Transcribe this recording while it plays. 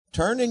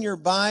turn in your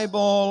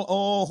Bible.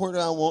 Oh, where do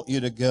I want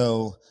you to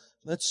go?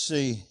 Let's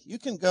see. You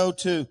can go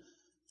to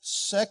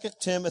 2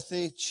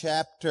 Timothy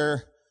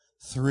chapter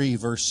 3,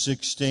 verse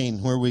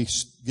 16, where we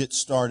get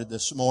started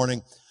this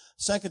morning.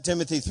 2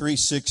 Timothy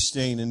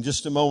 3:16. In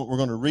just a moment, we're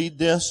going to read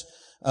this.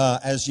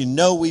 As you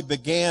know, we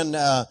began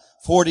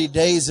 40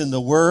 days in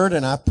the Word,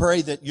 and I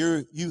pray that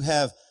you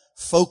have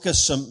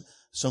focused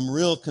some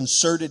real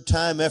concerted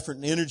time, effort,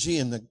 and energy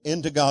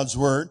into God's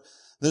Word.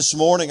 This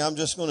morning, I'm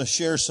just going to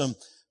share some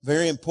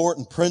very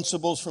important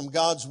principles from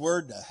God's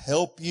Word to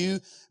help you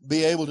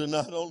be able to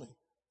not only,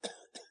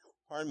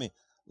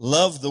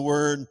 love the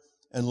Word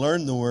and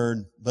learn the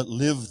Word, but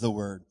live the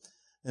Word.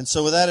 And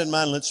so with that in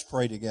mind, let's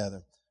pray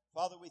together.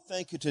 Father, we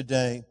thank you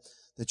today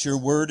that your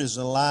Word is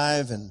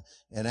alive and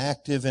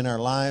active in our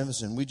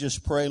lives. And we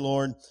just pray,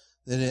 Lord,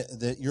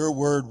 that your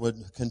Word would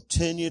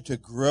continue to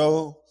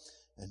grow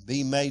and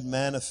be made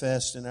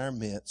manifest in our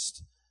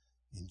midst.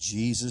 In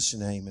Jesus'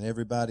 name. And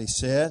everybody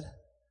said,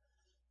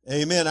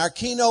 amen. Our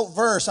keynote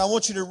verse, I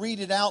want you to read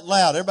it out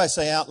loud. Everybody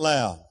say out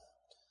loud.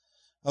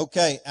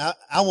 Okay,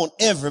 I want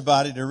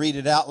everybody to read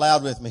it out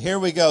loud with me. Here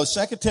we go.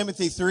 2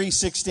 Timothy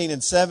 3:16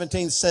 and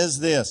 17 says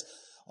this.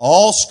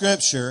 All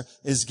Scripture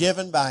is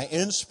given by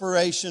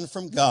inspiration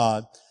from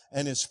God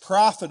and is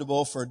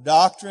profitable for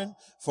doctrine,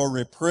 for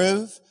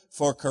reproof,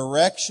 for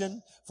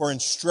correction, for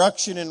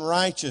instruction in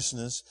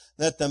righteousness,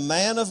 that the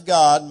man of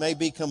God may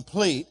be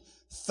complete,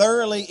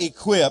 thoroughly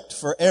equipped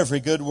for every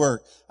good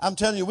work. I'm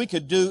telling you, we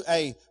could do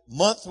a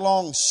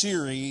month-long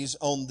series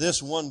on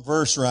this one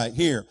verse right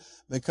here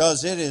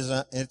because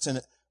it's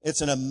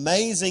an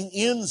amazing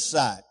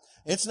insight.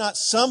 It's not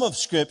some of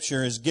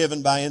Scripture is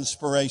given by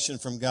inspiration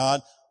from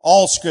God.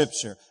 All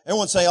Scripture.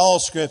 Everyone say all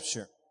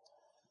Scripture.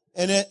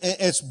 And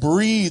it's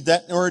breathed.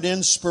 That word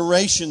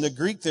inspiration, the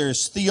Greek there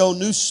is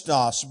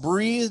theopneustos,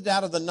 breathed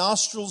out of the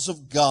nostrils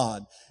of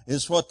God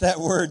is what that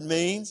word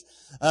means.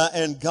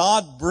 And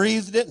God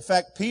breathed it. In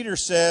fact, Peter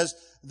says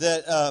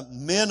that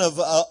men of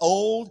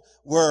old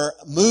were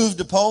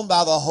moved upon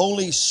by the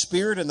Holy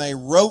Spirit and they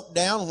wrote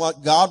down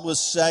what God was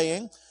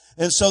saying.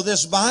 And so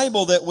this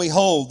Bible that we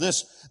hold,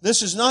 this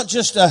is not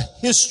just a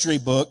history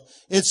book.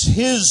 It's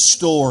His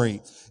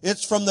story.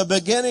 It's from the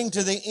beginning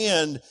to the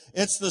end.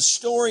 It's the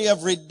story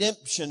of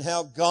redemption,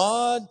 how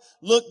God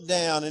looked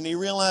down and He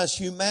realized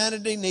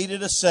humanity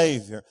needed a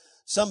Savior.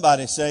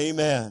 Somebody say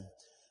amen.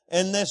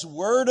 And this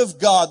Word of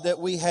God that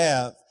we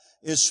have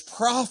is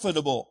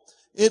profitable.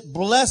 It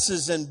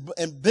blesses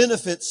and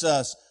benefits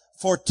us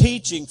for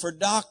teaching, for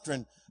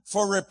doctrine,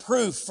 for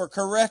reproof, for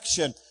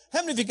correction. How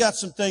many of you got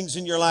some things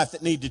in your life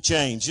that need to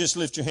change? Just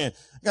lift your hand.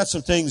 Got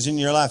some things in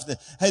your life that,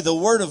 hey, the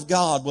Word of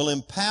God will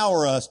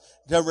empower us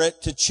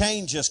to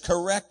change us,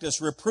 correct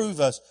us, reprove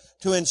us,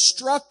 to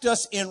instruct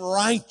us in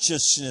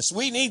righteousness.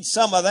 We need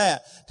some of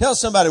that. Tell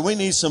somebody we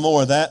need some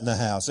more of that in the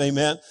house.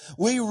 Amen.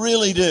 We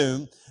really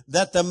do.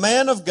 That the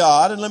man of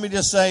God, and let me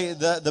just say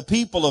the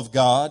people of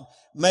God,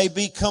 may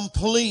be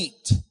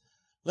complete.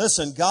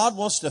 Listen, God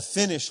wants to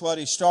finish what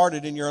He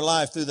started in your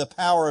life through the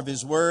power of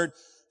His Word,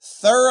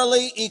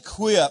 thoroughly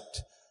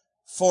equipped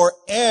for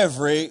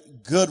every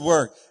good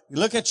work. You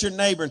look at your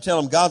neighbor and tell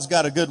him God's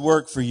got a good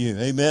work for you.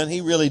 Amen. He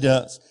really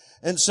does.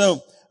 And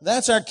so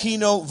that's our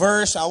keynote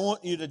verse. I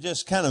want you to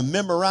just kind of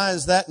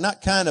memorize that.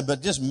 Not kind of,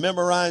 but just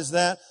memorize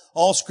that.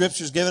 All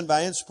Scripture is given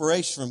by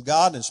inspiration from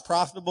God and is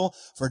profitable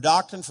for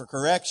doctrine, for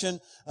correction,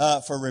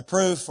 for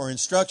reproof, for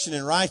instruction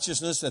in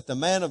righteousness, that the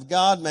man of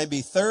God may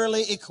be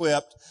thoroughly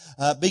equipped,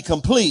 be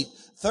complete,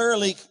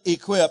 thoroughly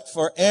equipped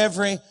for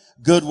every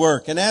good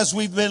work. And as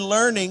we've been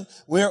learning,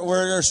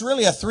 there's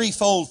really a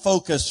threefold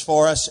focus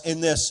for us in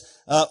this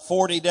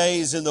 40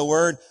 days in the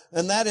Word,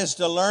 and that is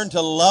to learn to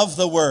love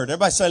the Word.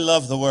 Everybody say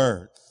love the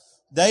Word.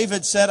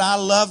 David said, I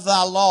love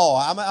thy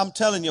law. I'm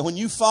telling you, when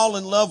you fall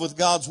in love with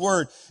God's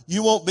Word,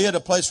 you won't be at a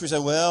place where you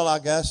say, well, I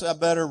guess I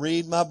better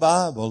read my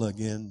Bible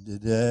again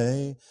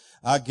today.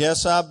 I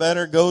guess I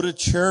better go to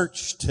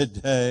church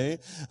today.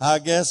 I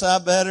guess I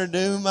better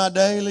do my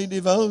daily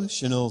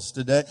devotionals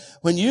today.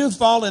 When you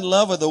fall in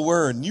love with the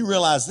Word and you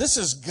realize this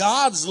is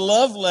God's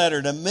love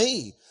letter to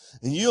me,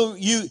 and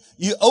you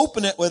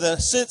open it with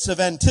a sense of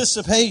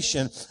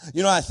anticipation.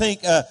 You know, I think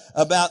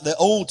about the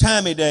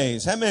old-timey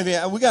days. How many of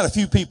you, we got a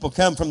few people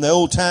come from the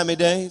old-timey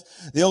days.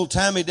 The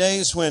old-timey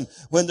days when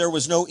there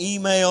was no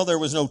email, there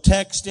was no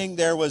texting,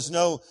 there was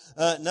no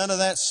none of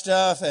that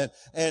stuff.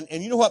 And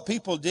you know what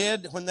people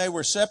did when they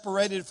were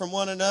separated from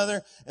one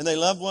another and they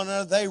loved one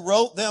another? They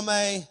wrote them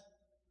a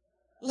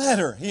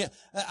letter.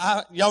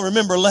 Y'all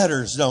remember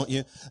letters, don't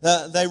you?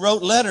 They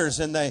wrote letters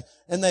and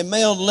they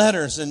mailed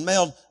letters and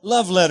mailed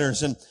love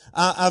letters. And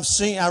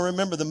I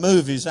remember the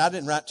movies. I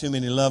didn't write too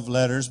many love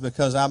letters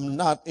because I'm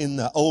not in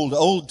the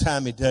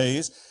old-timey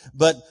days.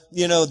 But,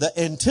 you know, the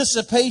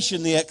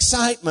anticipation, the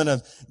excitement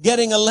of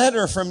getting a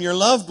letter from your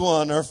loved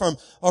one or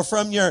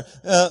from your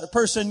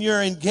person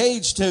you're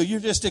engaged to.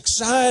 You're just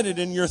excited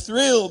and you're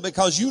thrilled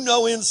because you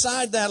know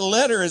inside that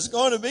letter is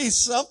going to be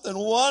something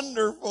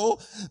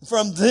wonderful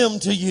from them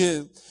to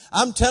you.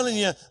 I'm telling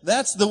you,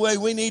 that's the way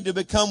we need to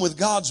become with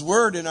God's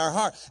Word in our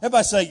heart. Everybody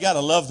Everybody say, you got to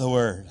love the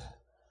Word.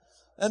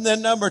 And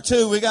then number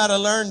 2, we got to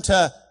learn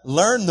to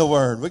learn the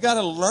Word. We got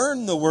to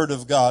learn the Word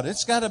of God.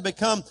 It's got to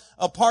become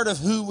a part of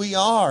who we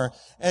are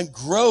and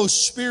grow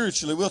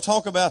spiritually. We'll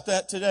talk about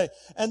that today.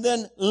 And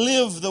then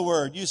live the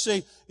Word. You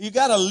see, you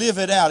got to live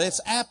it out.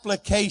 It's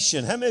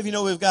application. How many of you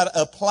know we've got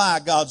to apply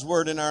God's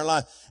Word in our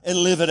life and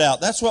live it out?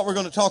 That's what we're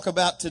going to talk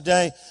about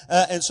today.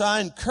 And so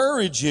I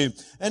encourage you.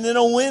 And then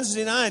on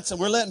Wednesday nights,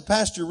 we're letting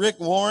Pastor Rick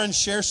Warren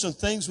share some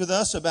things with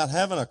us about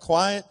having a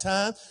quiet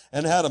time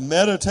and how to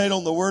meditate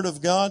on the Word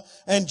of God.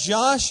 And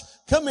Josh,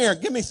 come here.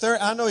 Give me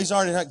 30. I know he's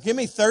already. Give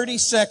me 30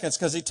 seconds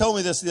because he told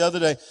me this the other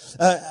day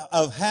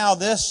of how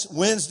this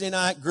Wednesday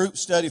night group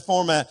study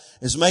format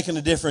is making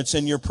a difference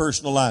in your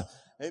personal life.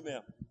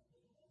 Amen.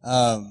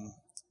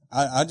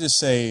 I just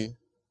say,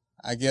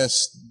 I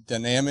guess,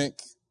 dynamic,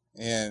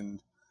 and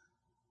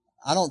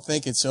I don't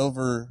think it's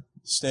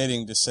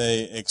overstating to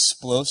say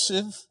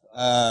explosive.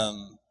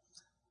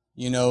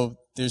 You know,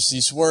 there's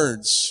these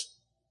words,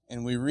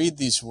 and we read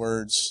these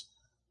words,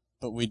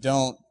 but we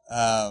don't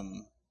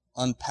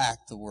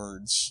unpack the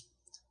words.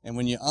 And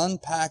when you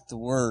unpack the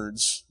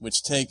words,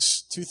 which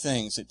takes 2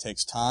 things, it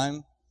takes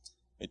time,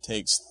 it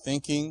takes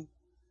thinking,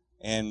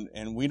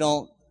 and we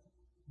don't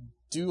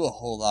do a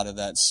whole lot of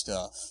that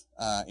stuff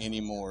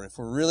anymore. If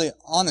we're really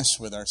honest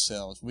with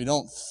ourselves, we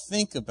don't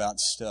think about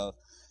stuff.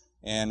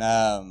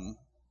 And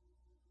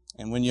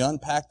when you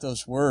unpack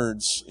those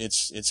words,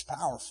 it's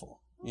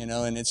powerful, you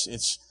know, and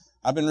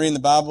I've been reading the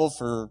Bible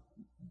for a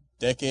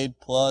decade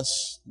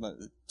plus,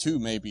 2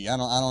 maybe, I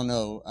don't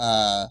know,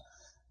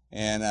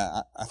 and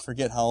I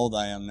forget how old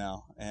I am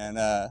now, and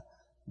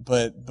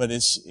but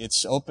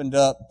it's opened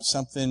up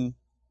something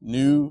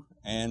new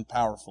and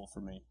powerful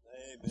for me.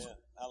 Amen.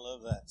 I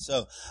love that.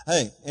 So,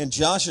 hey, and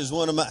Josh is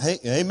one of my, hey,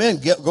 amen.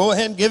 Go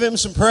ahead and give him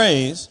some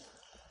praise.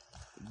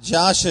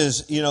 Josh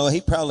is, you know, he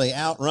probably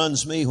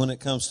outruns me when it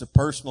comes to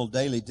personal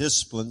daily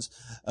disciplines,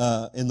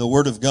 in the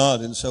Word of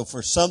God. And so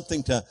for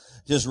something to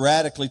just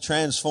radically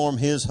transform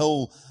his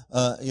whole,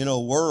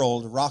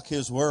 world, rock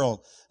his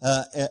world,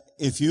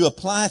 if you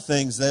apply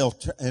things,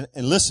 and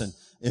listen,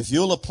 if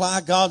you'll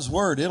apply God's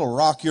Word, it'll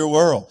rock your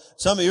world.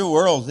 Some of your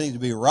worlds need to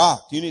be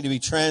rocked. You need to be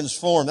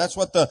transformed. That's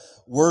what the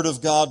Word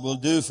of God will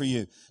do for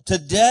you.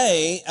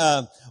 Today,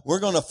 we're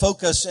going to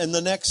focus, and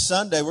the next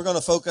Sunday, we're going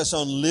to focus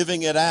on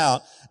living it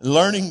out,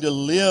 learning to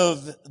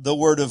live the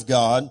Word of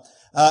God.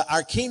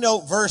 Our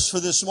keynote verse for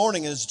this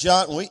morning is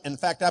John. In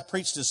fact, I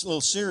preached this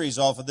little series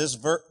off of this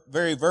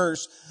very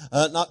verse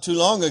not too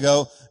long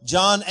ago.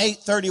 John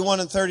 8:31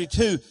 and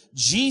 32.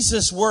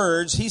 Jesus'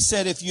 words, he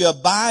said, if you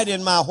abide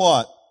in my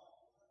what?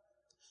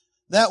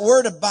 That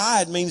word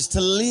abide means to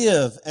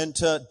live and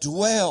to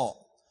dwell.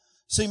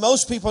 See,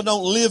 most people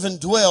don't live and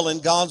dwell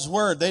in God's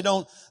Word. They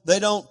don't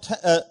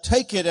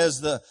take it as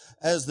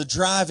the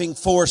driving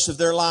force of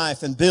their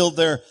life and build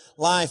their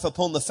life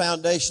upon the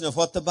foundation of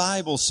what the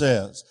Bible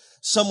says.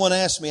 Someone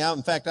asked me, I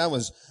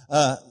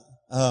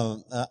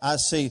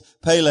see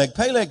Peleg.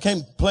 Peleg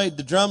played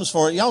the drums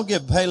for it. Y'all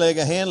give Peleg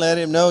a hand. Let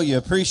him know you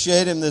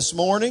appreciate him this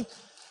morning.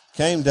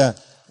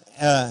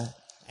 I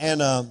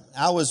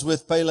was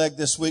with Peleg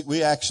this week.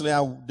 I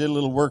did a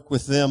little work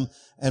with them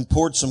and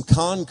poured some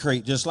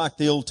concrete, just like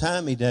the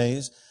old-timey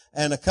days.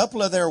 And a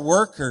couple of their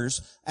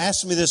workers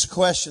asked me this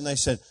question. They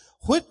said,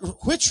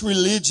 which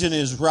religion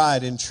is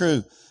right and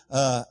true?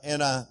 That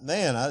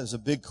was a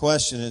big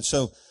question. And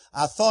so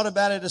I thought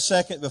about it a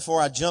second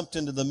before I jumped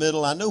into the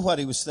middle. I knew what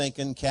he was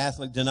thinking,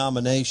 Catholic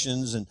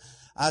denominations. And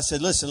I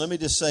said, listen, let me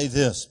just say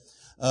this.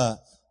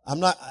 I'm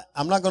not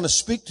going to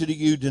speak to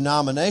you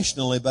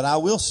denominationally, but I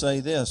will say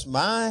this.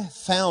 My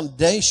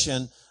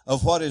foundation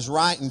of what is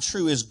right and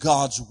true is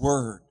God's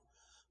Word.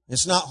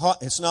 It's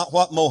not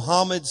what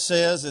Mohammed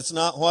says. It's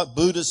not what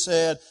Buddha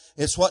said.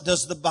 It's what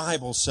does the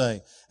Bible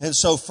say. And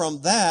so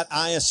from that,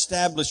 I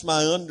establish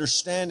my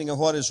understanding of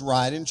what is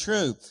right and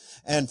true.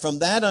 And from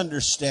that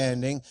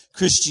understanding,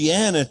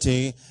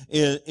 Christianity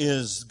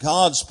is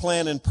God's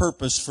plan and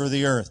purpose for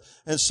the earth.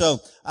 And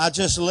so I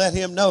just let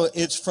him know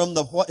it's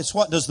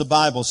what does the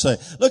Bible say.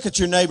 Look at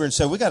your neighbor and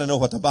say, we got to know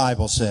what the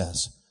Bible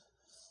says.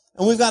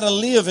 And we've got to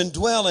live and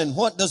dwell in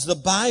what does the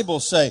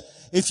Bible say.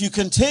 If you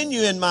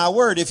continue in my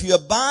word, if you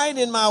abide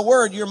in my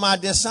word, you're my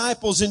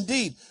disciples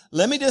indeed.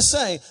 Let me just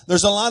say,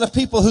 there's a lot of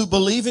people who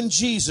believe in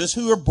Jesus,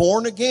 who are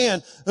born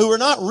again, who are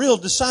not real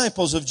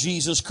disciples of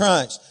Jesus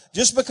Christ.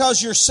 Just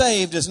because you're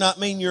saved does not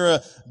mean you're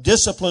a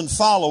disciplined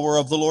follower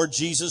of the Lord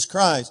Jesus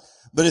Christ.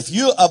 But if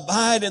you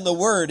abide in the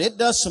Word, it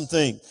does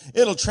something.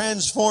 It'll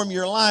transform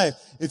your life.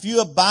 If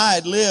you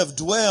abide, live,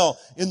 dwell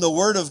in the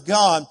Word of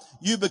God,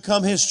 you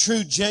become His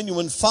true,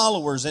 genuine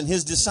followers and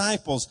His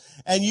disciples.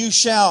 And you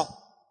shall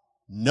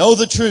know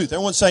the truth.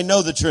 Everyone say,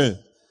 know the truth.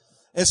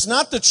 It's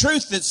not the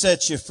truth that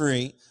sets you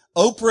free.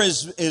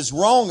 Oprah is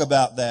wrong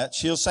about that.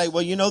 She'll say,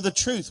 well, you know, the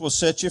truth will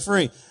set you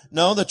free.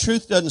 No, the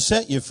truth doesn't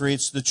set you free.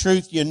 It's the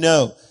truth you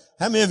know.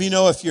 How many of you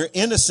know if you're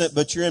innocent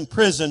but you're in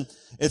prison,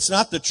 it's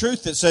not the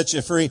truth that sets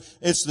you free.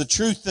 It's the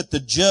truth that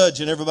the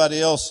judge and everybody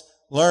else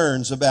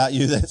learns about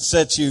you that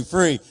sets you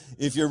free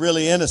if you're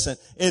really innocent.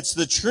 It's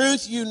the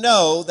truth you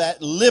know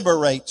that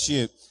liberates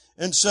you.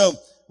 And so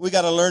we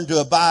got to learn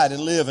to abide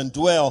and live and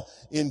dwell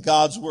in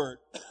God's Word.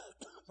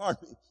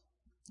 Pardon me.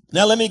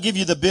 Now let me give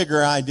you the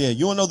bigger idea.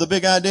 You want to know the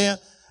big idea?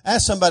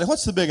 Ask somebody,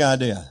 what's the big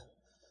idea?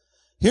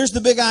 Here's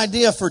the big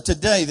idea for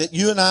today that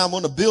you and I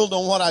want to build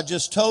on what I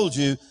just told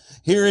you.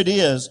 Here it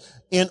is.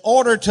 In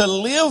order to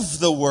live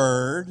the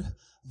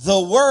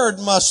Word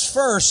must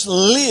first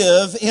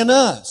live in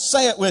us.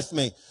 Say it with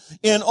me.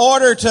 In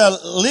order to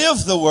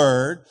live the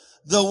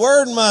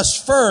Word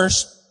must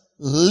first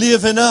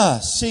live in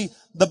us. See,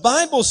 the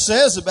Bible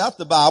says about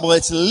the Bible,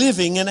 it's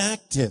living and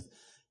active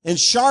and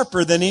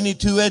sharper than any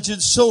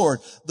two-edged sword.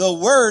 The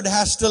Word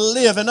has to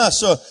live in us.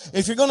 So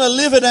if you're going to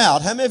live it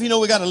out, how many of you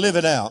know we got to live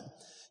it out?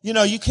 You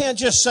know, you can't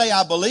just say,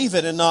 I believe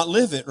it and not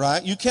live it,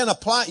 right? You got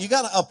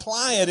to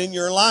apply it in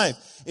your life.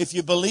 If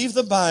you believe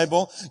the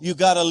Bible, you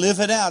got to live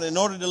it out. In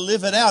order to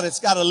live it out, it's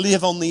got to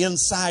live on the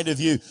inside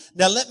of you.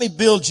 Now let me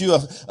build you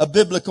a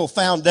biblical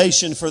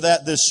foundation for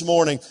that this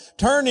morning.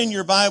 Turn in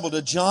your Bible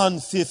to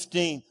John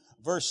 15.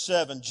 Verse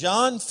 7.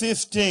 John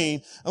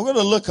 15, I'm going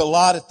to look a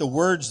lot at the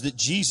words that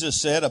Jesus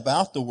said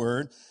about the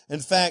Word. In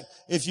fact,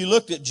 if you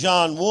looked at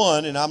John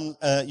 1,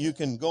 and you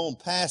can go on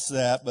past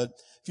that, but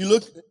if you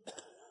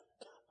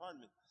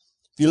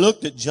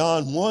looked at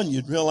John 1,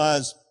 you'd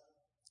realize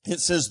it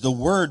says the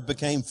Word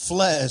became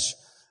flesh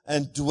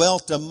and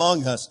dwelt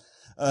among us.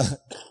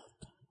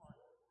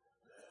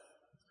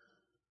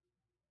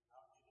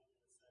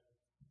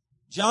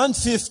 John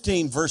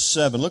 15, verse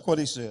 7, look what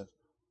he said.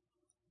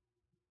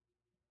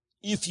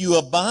 If you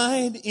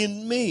abide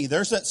in me,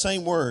 there's that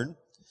same word,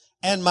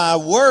 and my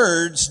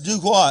words do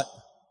what?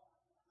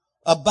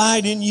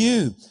 Abide in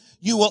you.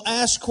 You will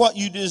ask what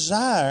you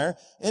desire,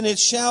 and it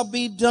shall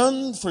be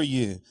done for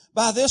you.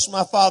 By this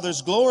my Father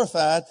is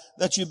glorified,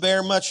 that you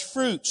bear much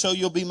fruit, so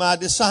you'll be my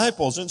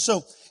disciples. And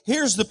so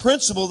here's the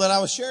principle that I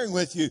was sharing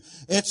with you.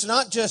 It's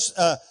not just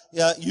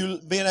you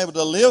being able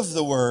to live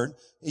the Word.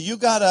 You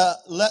got to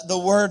let the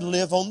Word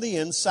live on the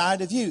inside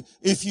of you.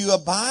 If you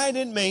abide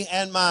in me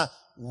and my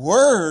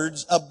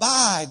words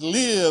abide,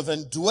 live,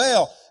 and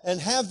dwell, and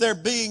have their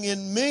being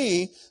in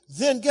me,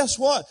 then guess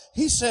what?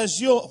 He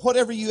says,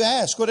 whatever you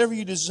ask, whatever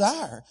you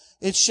desire,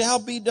 it shall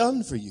be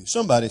done for you.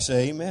 Somebody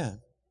say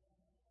amen.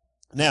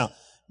 Now,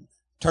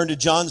 turn to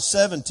John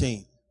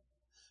 17.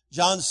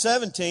 John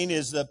 17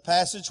 is the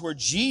passage where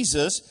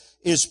Jesus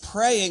is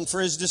praying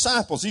for his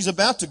disciples. He's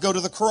about to go to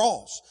the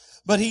cross.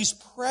 But he's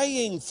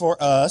praying for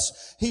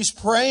us. He's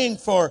praying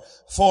for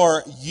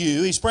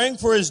you. He's praying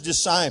for his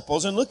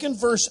disciples. And look in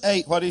verse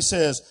 8 what he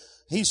says.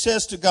 He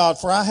says to God,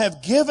 for I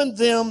have given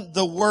them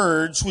the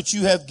words which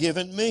you have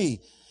given me,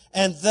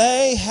 and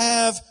they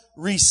have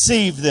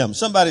received them.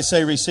 Somebody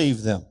say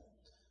receive them.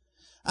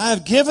 I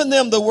have given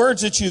them the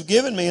words that you've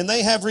given me, and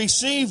they have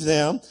received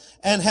them,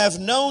 and have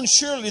known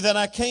surely that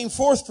I came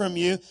forth from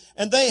you,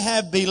 and they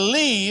have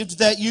believed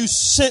that you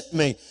sent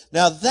me.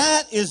 Now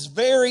that is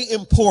very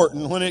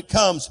important when it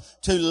comes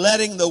to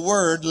letting the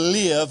Word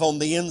live on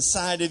the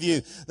inside of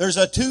you. There's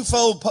a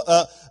twofold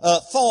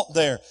thought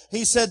there.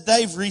 He said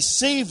they've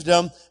received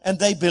them and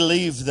they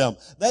believed them.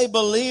 They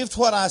believed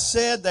what I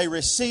said. They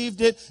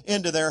received it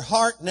into their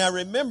heart. Now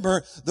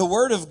remember, the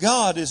Word of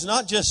God is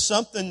not just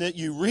something that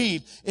you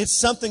read. It's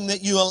something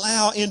that you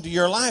allow into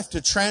your life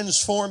to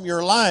transform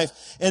your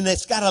life. And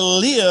it's got to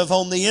live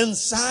on the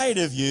inside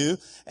of you.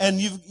 And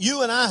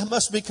you and I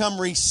must become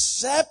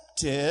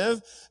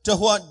receptive to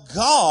what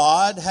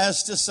God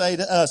has to say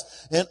to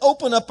us and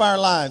open up our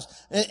lives.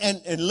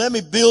 And let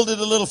me build it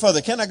a little further.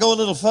 Can I go a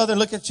little further?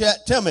 Look at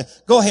chat. Tell me.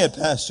 Go ahead,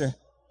 Pastor.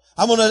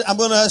 I'm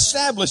gonna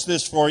establish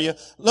this for you.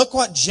 Look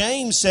what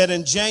James said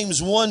in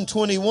James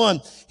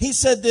 1:21. He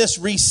said this,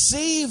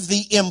 receive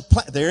the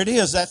there it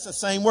is. That's the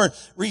same word.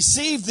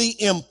 Receive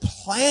the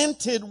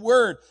implanted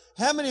word.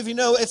 How many of you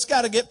know it's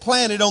got to get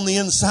planted on the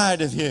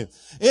inside of you?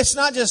 It's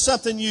not just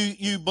something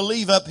you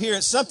believe up here.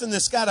 It's something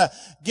that's got to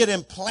get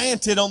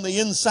implanted on the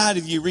inside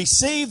of you.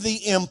 Receive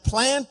the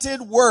implanted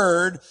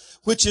word,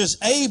 which is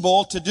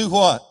able to do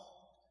what?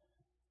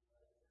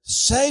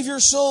 Save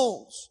your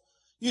souls.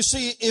 You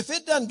see, if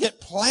it doesn't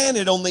get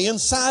planted on the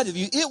inside of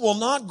you, it will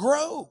not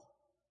grow.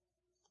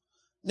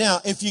 Now,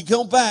 if you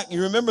go back,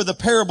 you remember the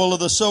parable of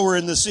the sower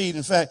and the seed.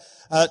 In fact,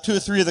 2 or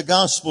 3 of the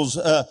Gospels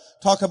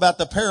talk about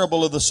the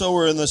parable of the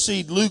sower and the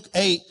seed. Luke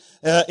 8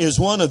 is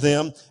one of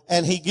them,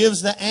 and he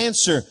gives the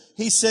answer.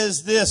 He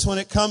says this when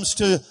it comes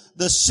to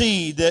the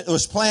seed that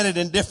was planted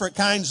in different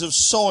kinds of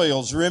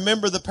soils.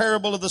 Remember the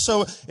parable of the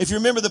sower? If you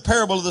remember the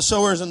parable of the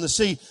sowers and the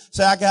seed,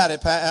 say, I got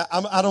it, Pat.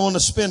 I don't want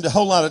to spend a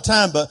whole lot of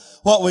time, but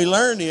what we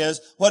learn is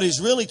what he's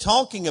really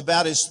talking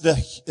about is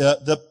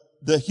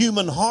the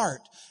human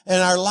heart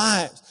and our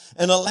lives,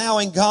 and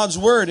allowing God's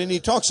Word. And he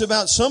talks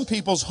about some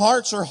people's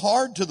hearts are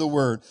hard to the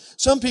Word.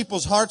 Some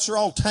people's hearts are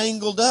all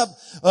tangled up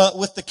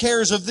with the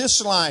cares of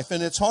this life,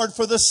 and it's hard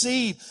for the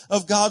seed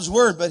of God's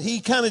Word. But he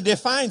kind of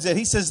defines it.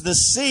 He says the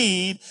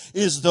seed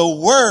is the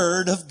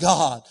Word of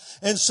God.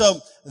 And so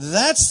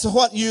that's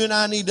what you and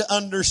I need to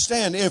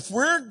understand. If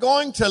we're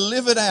going to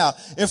live it out,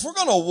 if we're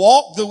going to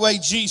walk the way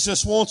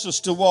Jesus wants us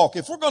to walk,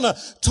 if we're going to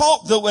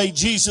talk the way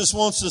Jesus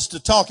wants us to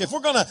talk, if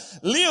we're going to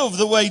live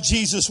the way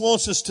Jesus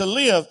wants us to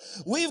live,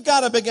 we've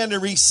got to begin to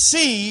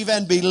receive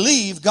and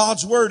believe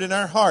God's word in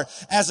our heart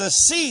as a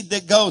seed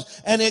that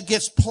goes and it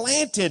gets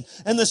planted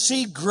and the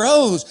seed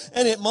grows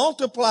and it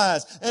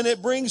multiplies and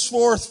it brings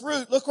forth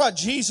fruit. Look what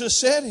Jesus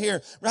said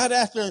here right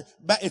after,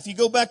 if you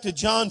go back to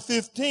John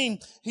 15,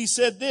 he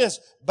said this,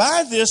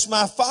 by this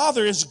my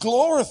Father is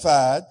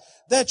glorified,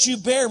 that you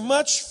bear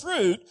much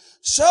fruit,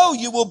 so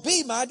you will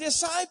be my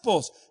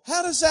disciples.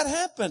 How does that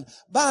happen?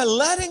 By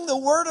letting the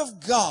word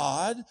of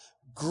God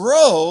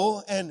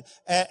grow and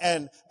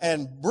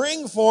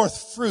bring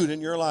forth fruit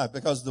in your life,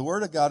 because the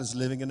word of God is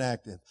living and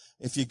active.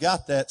 If you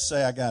got that,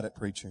 say, I got it,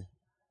 preacher.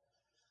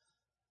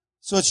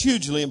 So it's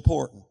hugely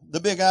important.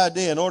 The big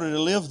idea, in order to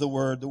live the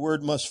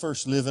word must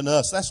first live in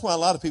us. That's why a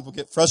lot of people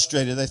get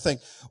frustrated. They think,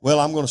 well,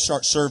 I'm going to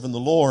start serving the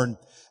Lord,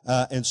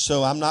 and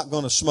so I'm not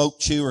going to smoke,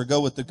 chew, or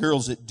go with the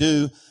girls that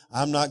do.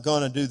 I'm not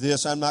going to do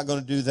this. I'm not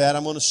going to do that.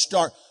 I'm going to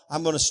start,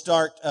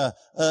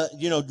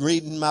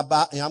 reading my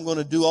Bible. I'm going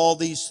to do all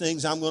these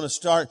things. I'm going to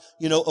start,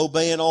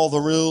 obeying all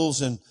the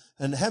rules. And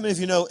how many of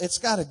you know it's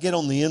got to get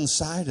on the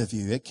inside of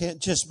you? It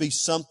can't just be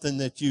something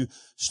that you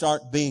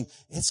start being.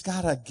 It's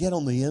got to get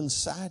on the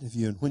inside of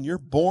you. And when you're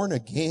born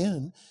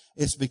again,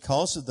 it's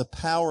because of the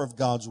power of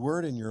God's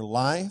word in your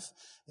life,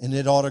 and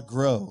it ought to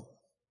grow.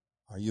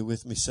 Are you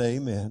with me? Say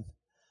amen.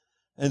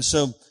 And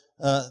so,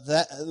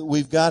 that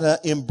we've got to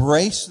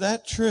embrace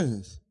that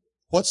truth.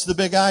 What's the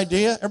big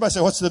idea? Everybody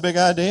say, what's the big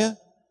idea?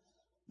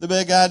 The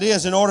big idea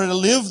is, in order to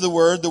live the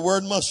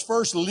word must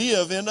first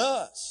live in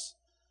us.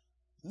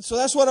 And so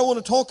that's what I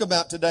want to talk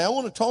about today. I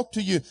want to talk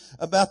to you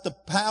about the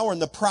power and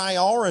the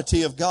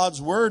priority of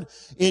God's word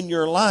in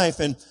your life.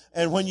 And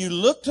when you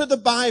look to the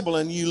Bible,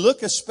 and you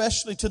look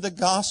especially to the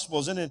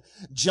Gospels, and in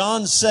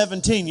John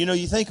 17,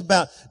 you think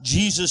about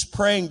Jesus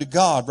praying to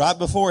God right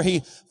before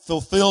he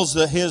fulfills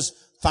his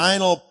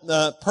final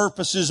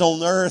purposes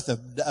on earth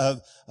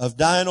of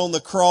dying on the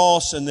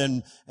cross and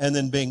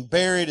then being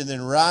buried and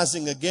then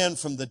rising again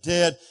from the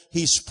dead.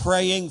 He's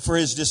praying for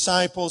his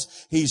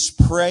disciples. He's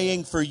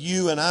praying for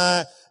you and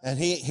I. And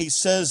he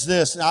says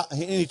this, and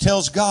he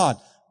tells God,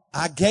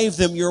 I gave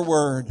them your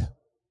word.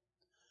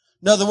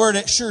 In other words,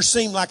 it sure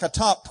seemed like a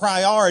top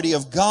priority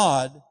of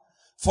God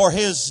for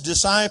his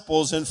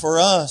disciples and for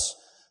us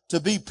to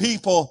be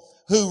people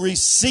who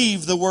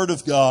receive the word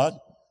of God,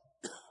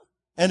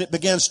 and it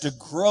begins to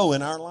grow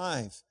in our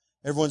life.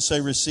 Everyone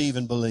say receive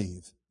and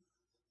believe.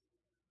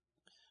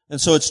 And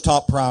so it's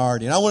top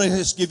priority. And I want to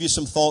just give you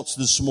some thoughts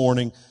this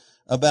morning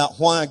about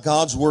why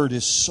God's word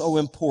is so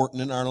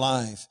important in our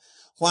life.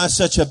 Why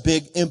such a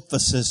big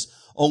emphasis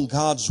on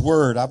God's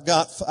word. I've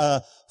got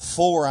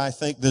 4, I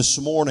think, this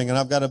morning, and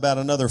I've got about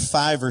another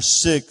 5 or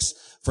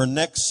 6 for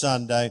next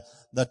Sunday.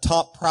 The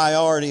top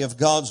priority of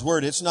God's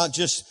word. It's not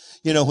just,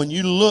 when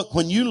you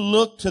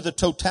look to the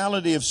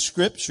totality of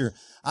Scripture,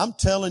 I'm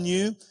telling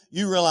you,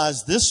 you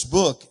realize this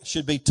book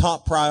should be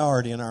top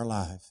priority in our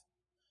life.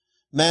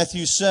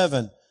 Matthew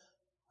 7,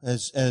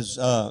 as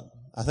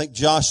I think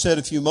Josh said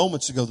a few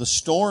moments ago, the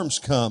storms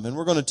come, and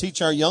we're going to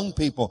teach our young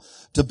people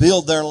to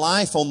build their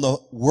life on the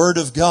Word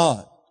of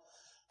God.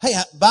 Hey,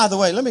 by the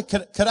way,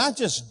 could I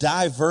just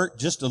divert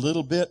just a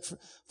little bit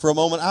for a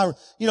moment?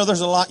 There's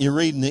a lot you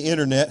read in the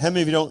internet. How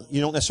many of you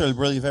don't necessarily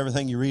believe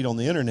everything you read on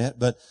the internet,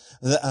 but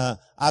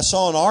I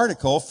saw an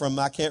article from,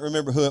 I can't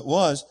remember who it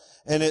was,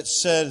 and it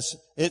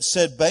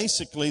said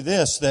basically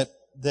this, that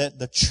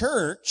the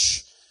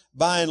church,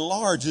 by and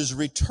large, is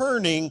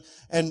returning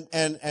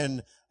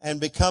and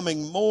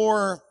becoming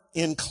more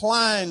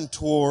inclined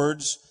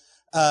towards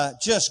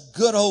just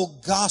good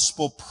old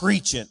gospel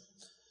preaching.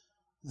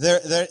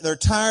 They're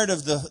tired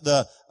of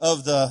the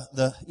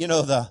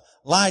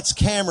lights,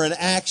 camera, and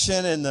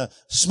action, and the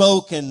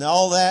smoke and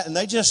all that, and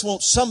they just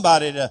want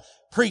somebody to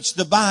preach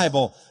the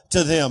Bible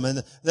to them,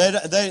 and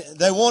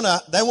they want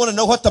to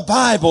know what the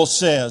Bible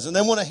says, and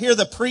they want to hear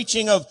the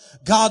preaching of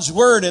God's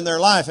word in their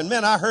life. And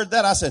man, I heard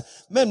that. I said,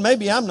 man,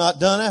 maybe I'm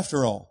not done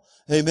after all.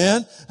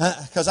 Amen.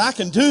 Because I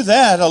can do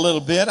that a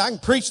little bit. I can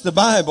preach the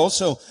Bible.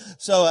 So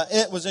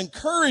it was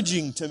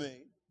encouraging to me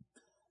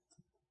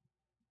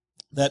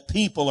that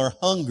people are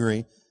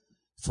hungry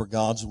for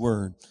God's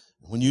word.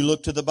 When you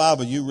look to the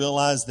Bible, you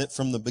realize that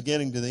from the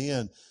beginning to the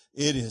end,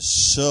 it is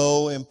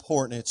so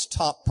important. It's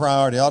top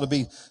priority. It ought to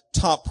be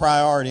top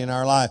priority in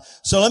our life.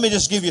 So let me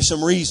just give you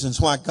some reasons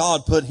why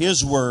God put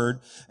His word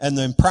and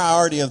the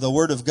priority of the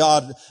word of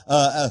God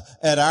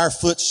at our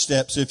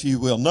footsteps, if you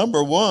will.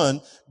 Number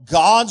 1,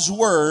 God's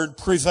word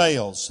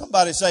prevails.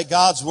 Somebody say,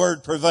 God's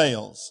word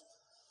prevails.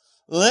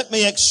 Let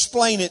me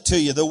explain it to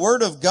you. The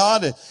Word of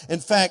God, in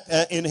fact,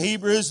 in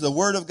Hebrews, the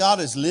Word of God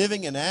is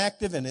living and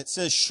active, and it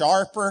says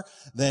sharper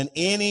than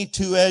any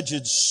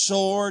two-edged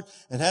sword,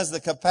 and has the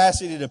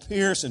capacity to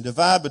pierce and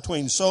divide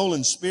between soul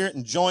and spirit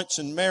and joints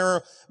and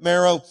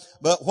marrow.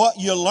 But what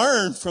you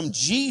learn from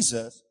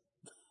Jesus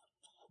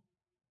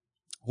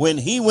When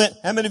he went,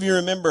 how many of you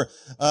remember,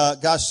 2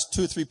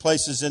 or 3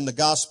 places in the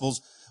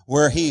Gospels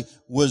where he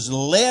was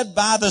led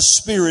by the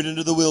Spirit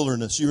into the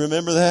wilderness? You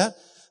remember that?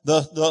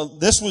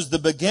 This was the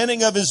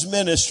beginning of his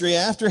ministry.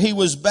 After he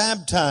was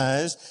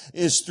baptized,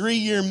 his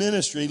 3-year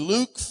ministry.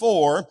 Luke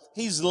 4,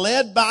 he's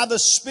led by the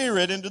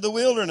Spirit into the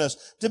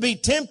wilderness to be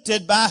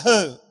tempted by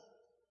who?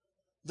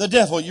 The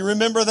devil. You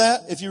remember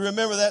that? If you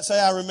remember that, say,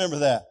 I remember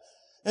that.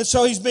 And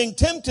so he's being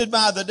tempted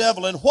by the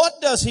devil. And what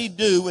does he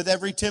do with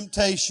every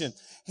temptation?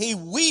 He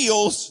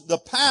wields the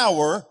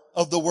power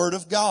of the Word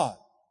of God.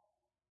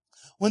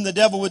 When the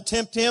devil would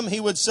tempt him, he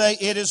would say,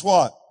 it is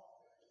what?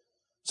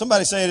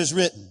 Somebody say, it is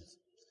written.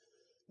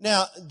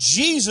 Now,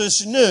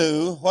 Jesus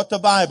knew what the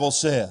Bible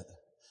said.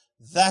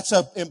 That's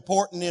an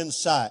important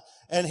insight.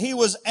 And he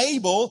was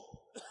able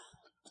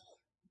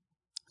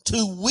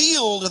to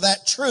wield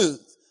that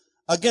truth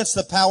against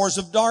the powers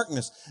of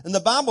darkness. And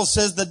the Bible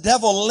says the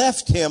devil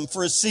left him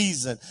for a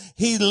season.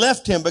 He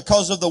left him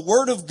because of the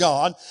Word of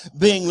God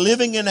being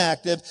living and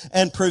active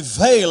and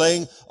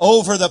prevailing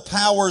over the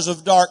powers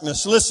of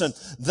darkness. Listen,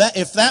 that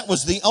if that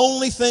was the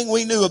only thing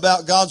we knew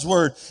about God's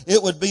Word,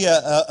 it would be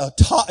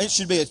it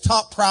should be a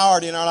top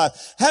priority in our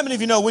life. How many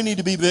of you know we need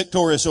to be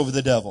victorious over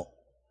the devil?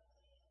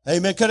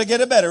 Amen. Could I get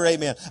a better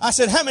amen? I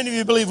said, how many of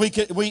you believe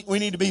we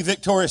need to be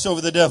victorious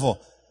over the devil?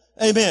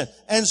 Amen.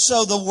 And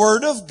so the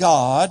Word of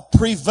God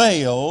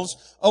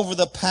prevails over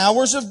the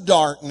powers of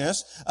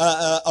darkness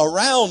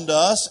around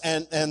us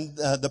and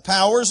the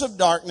powers of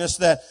darkness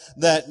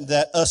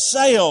that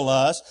assail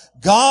us.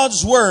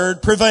 God's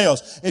Word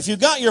prevails. If you've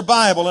got your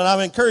Bible, and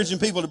I'm encouraging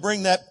people to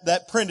bring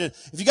that printed.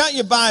 If you got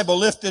your Bible,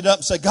 lift it up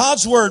and say,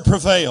 God's Word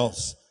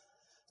prevails.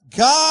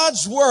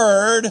 God's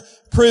Word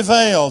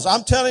prevails.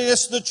 I'm telling you,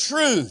 it's the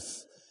truth.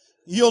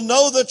 You'll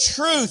know the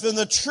truth, and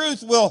the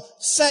truth will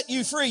set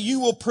you free.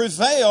 You will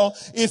prevail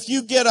if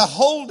you get a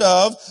hold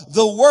of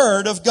the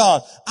Word of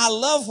God. I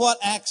love what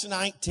Acts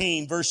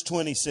 19 verse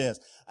 20 says.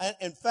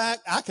 In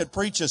fact, I could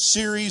preach a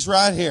series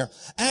right here.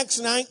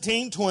 Acts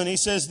 19:20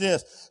 says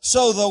this,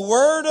 so the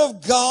Word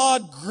of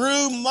God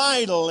grew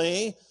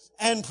mightily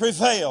and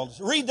prevailed.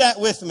 Read that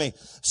with me.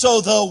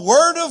 So the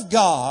Word of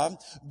God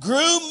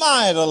grew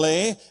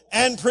mightily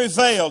and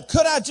prevailed.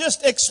 Could I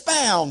just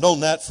expound on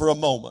that for a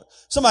moment?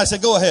 Somebody say,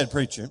 go ahead,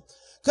 preacher.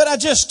 Could I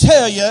just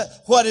tell you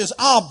what is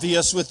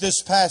obvious with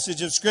this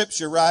passage of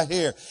Scripture right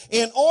here?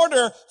 In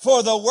order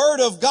for the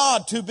Word of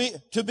God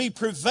to be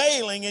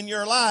prevailing in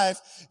your life,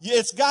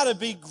 it's got to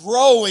be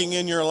growing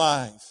in your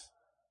life.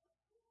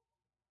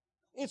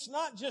 It's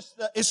not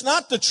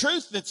the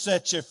truth that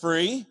sets you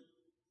free.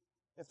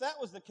 If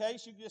that was the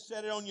case, you just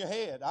set it on your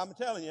head. I'm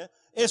telling you,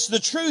 it's the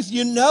truth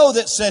you know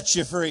that sets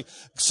you free.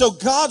 So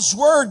God's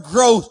Word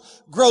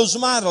grows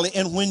mightily.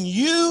 And when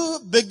you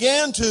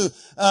begin to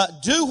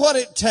do what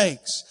it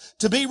takes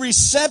to be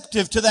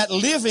receptive to that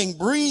living,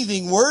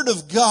 breathing Word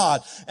of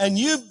God, and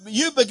you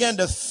begin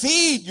to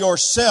feed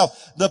yourself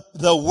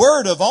the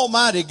Word of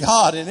Almighty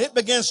God, and it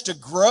begins to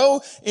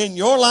grow in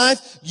your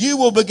life, you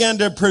will begin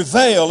to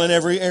prevail in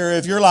every area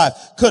of your life.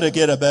 Could I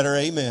get a better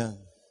amen?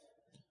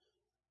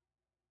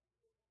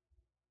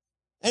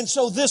 And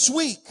so this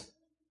week,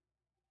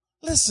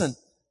 listen,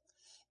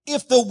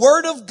 if the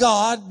Word of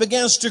God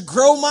begins to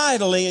grow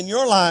mightily in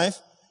your life,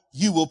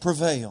 you will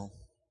prevail.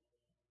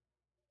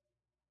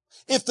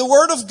 If the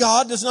Word of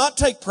God does not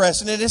take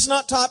precedent, it's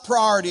not top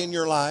priority in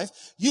your life,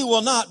 you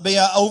will not be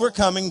an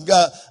overcoming,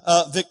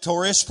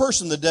 victorious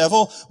person. The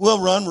devil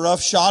will run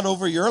roughshod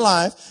over your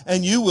life,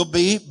 and you will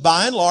be,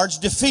 by and large,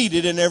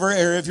 defeated in every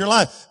area of your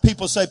life.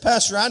 People say,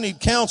 Pastor, I need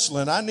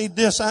counseling. I need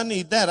this. I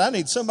need that. I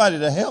need somebody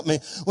to help me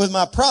with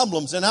my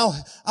problems, and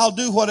I'll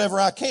do whatever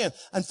I can.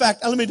 In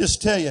fact, let me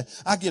just tell you,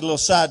 I get a little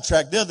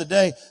sidetracked. The other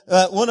day,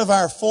 one of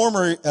our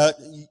former,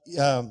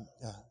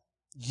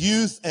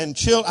 youth and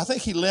children, I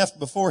think he left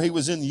before he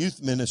was in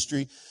youth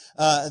ministry.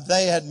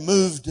 They had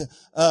moved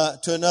to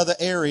another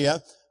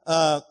area.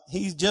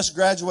 He just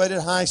graduated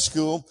high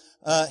school.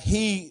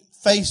 He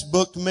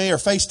Facebooked me or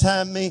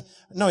FaceTimed me.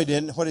 No, he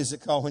didn't. What is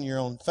it called when you're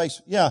on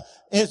Facebook? Yeah,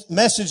 it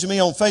messaged me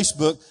on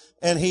Facebook,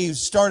 and he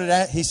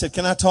said,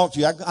 can I talk to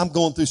you? I'm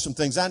going through some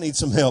things. I need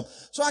some help.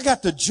 So I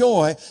got the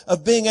joy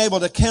of being able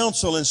to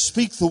counsel and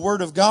speak the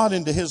Word of God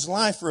into his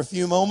life for a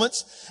few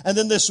moments. And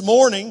then this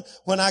morning,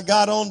 when I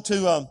got on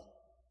to,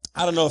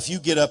 I don't know if you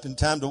get up in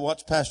time to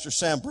watch Pastor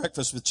Sam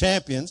Breakfast with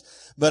Champions,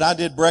 but I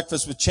did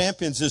Breakfast with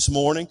Champions this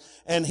morning,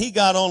 and he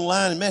got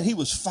online, and man, he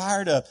was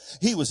fired up.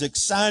 He was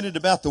excited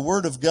about the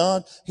Word of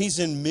God. He's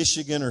in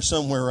Michigan or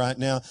somewhere right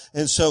now.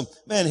 And so,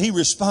 man, he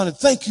responded,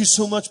 thank you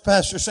so much,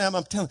 Pastor Sam.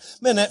 I'm telling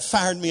you, man, that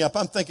fired me up.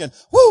 I'm thinking,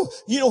 whoo,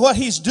 you know what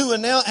he's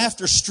doing now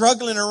after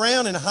struggling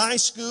around in high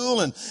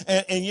school and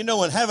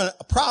having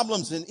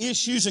problems and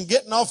issues and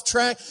getting off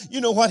track.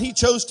 You know what he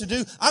chose to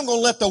do? I'm going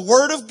to let the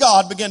Word of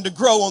God begin to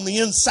grow on the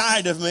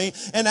inside of me.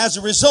 And as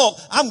a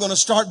result, I'm going to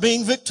start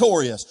being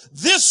victorious.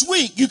 This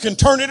week, you can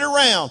turn it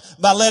around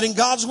by letting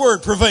God's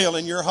Word prevail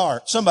in your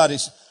heart. Come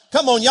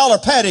on, y'all are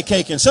patty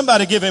caking.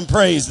 Somebody give him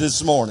praise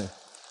this morning.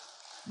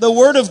 The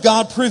Word of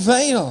God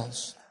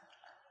prevails.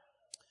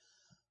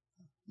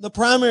 The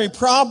primary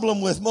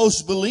problem with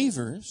most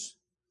believers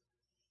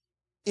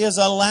is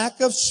a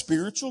lack of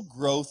spiritual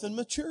growth and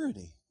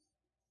maturity.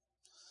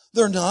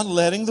 They're not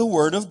letting the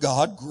Word of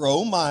God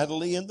grow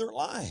mightily in their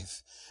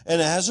life. And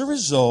as a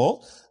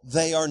result,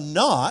 they are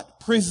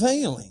not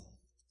prevailing.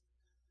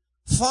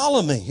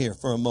 Follow me here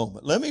for a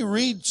moment. Let me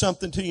read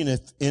something to you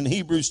in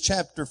Hebrews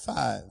chapter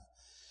 5.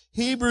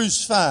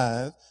 Hebrews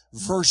 5,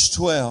 verse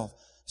 12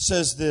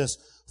 says this,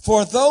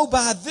 "For though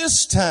by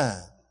this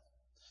time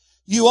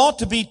you ought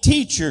to be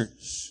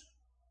teachers."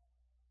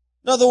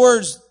 In other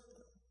words,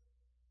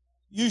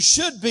 you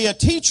should be a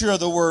teacher of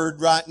the Word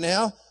right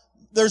now.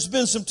 There's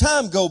been some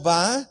time go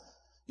by.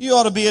 You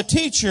ought to be a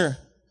teacher.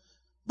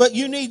 But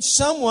you need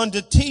someone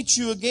to teach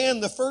you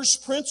again the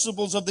first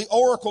principles of the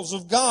oracles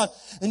of God.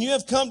 And you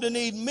have come to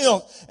need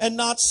milk and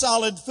not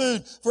solid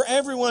food. For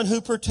everyone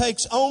who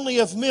partakes only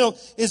of milk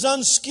is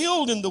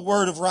unskilled in the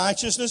word of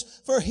righteousness,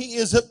 for he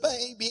is a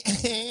baby.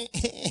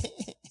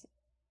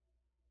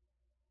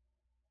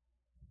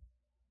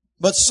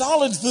 But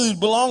solid food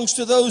belongs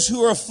to those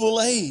who are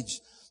full age.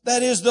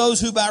 That is,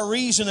 those who by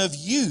reason of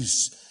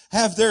use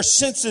have their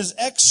senses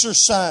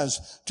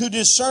exercised to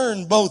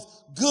discern both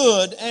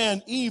good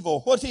and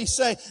evil. What did he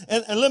say?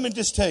 And let me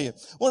just tell you,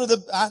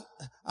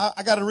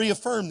 I got to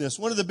reaffirm this.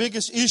 One of the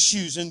biggest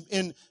issues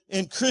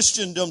in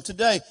Christendom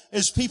today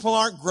is people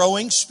aren't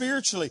growing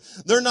spiritually.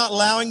 They're not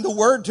allowing the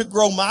Word to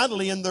grow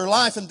mightily in their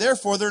life, and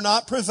therefore they're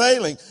not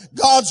prevailing.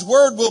 God's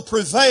Word will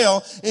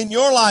prevail in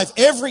your life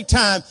every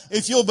time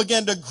if you'll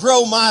begin to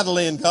grow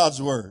mightily in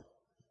God's Word.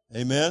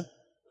 Amen.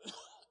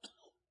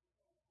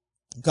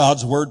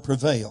 God's Word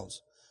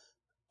prevails.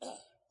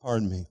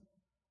 Pardon me.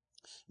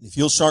 If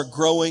you'll start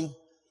growing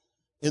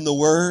in the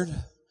Word,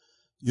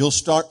 you'll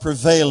start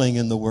prevailing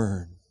in the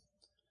Word.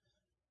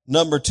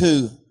 Number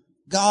 2,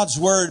 God's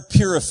Word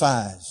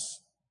purifies.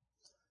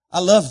 I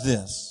love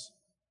this.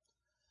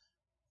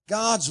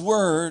 God's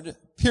Word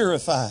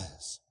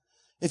purifies.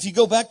 If you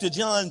go back to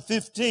John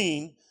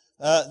 15,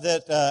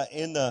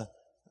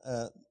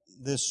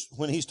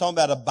 when he's talking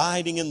about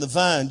abiding in the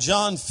vine,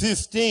 John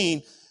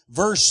 15,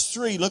 verse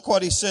 3, look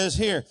what he says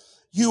here.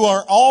 You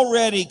are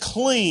already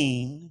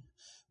clean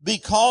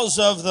because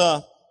of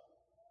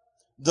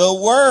the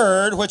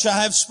word which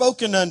I have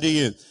spoken unto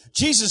you.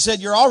 Jesus said,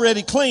 you're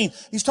already clean.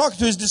 He's talking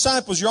to his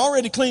disciples. You're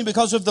already clean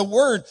because of the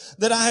word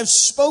that I have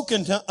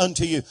spoken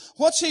unto you.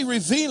 What's he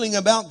revealing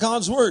about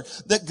God's word?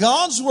 That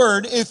God's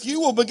word, if you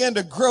will begin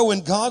to grow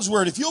in God's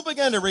word, if you'll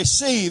begin to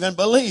receive and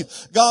believe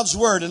God's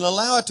word and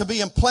allow it to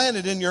be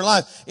implanted in your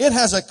life, it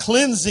has a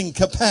cleansing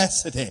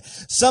capacity.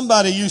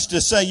 Somebody used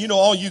to say,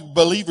 all you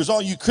believers,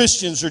 all you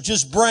Christians are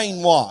just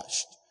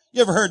brainwashed.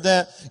 You ever heard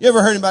that? You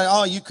ever heard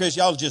anybody, you Christians,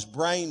 y'all just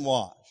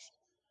brainwashed?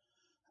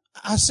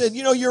 I said,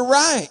 you're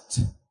right.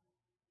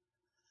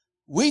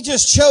 We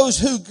just chose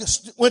who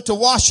went to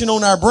washing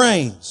on our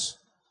brains.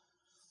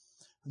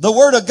 The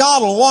Word of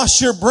God will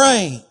wash your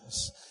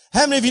brains.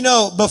 How many of you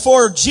know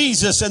before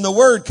Jesus and the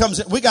Word comes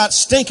in, we got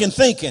stinking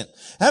thinking?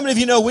 How many of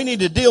you know we need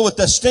to deal with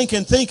the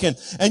stinking thinking?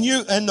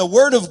 And the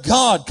Word of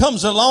God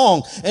comes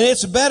along, and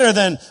it's better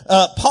than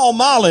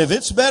Palmolive.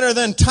 It's better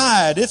than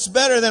Tide. It's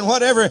better than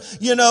whatever,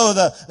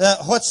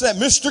 what's that,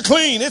 Mr.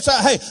 Clean.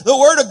 Hey, the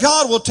Word of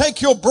God will take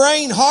your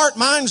brain, heart,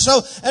 mind,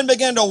 soul, and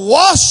begin to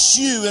wash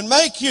you and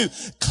make you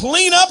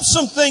clean up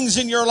some things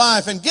in your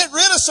life and get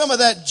rid of some of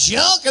that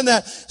junk and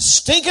that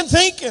stinking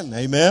thinking.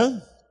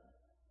 Amen.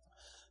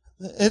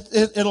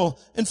 It'll,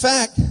 in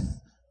fact,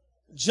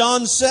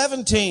 John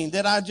 17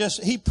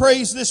 he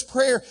prays this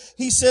prayer.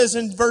 He says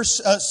in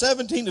verse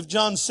 17 of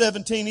John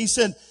 17, he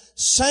said,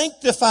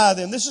 sanctify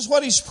them. This is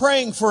what he's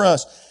praying for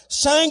us.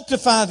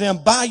 Sanctify them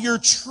by your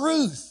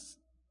truth.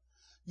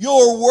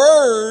 Your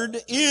word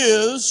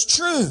is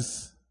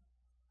truth.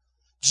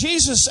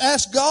 Jesus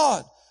asked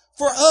God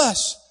for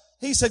us.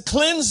 He said,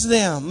 cleanse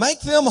them,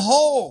 make them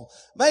whole,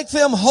 make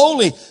them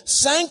holy,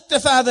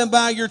 sanctify them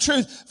by your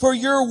truth, for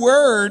your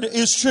word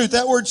is truth.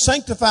 That word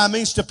sanctify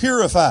means to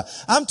purify.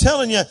 I'm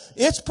telling you,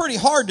 it's pretty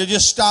hard to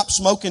just stop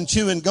smoking,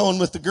 chewing, going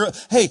with the girl.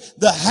 Hey,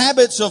 the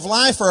habits of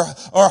life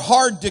are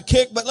hard to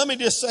kick, but let me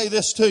just say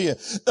this to you.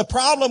 The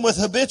problem with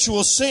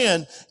habitual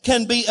sin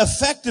can be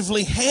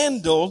effectively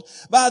handled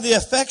by the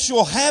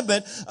effectual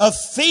habit of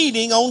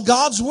feeding on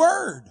God's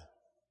word.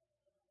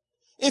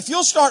 If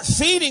you'll start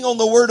feeding on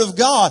the Word of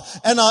God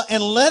and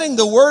letting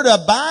the Word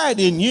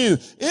abide in you,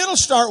 it'll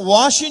start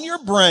washing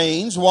your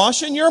brains,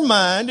 washing your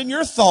mind and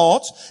your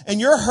thoughts and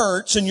your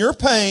hurts and your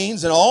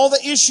pains and all the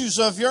issues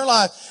of your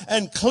life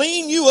and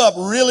clean you up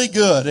really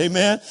good.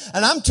 Amen.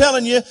 And I'm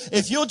telling you,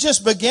 if you'll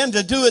just begin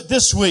to do it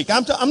this week,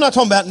 I'm not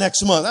talking about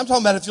next month. I'm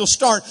talking about if you'll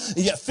start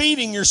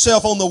feeding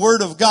yourself on the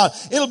Word of God,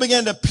 it'll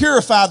begin to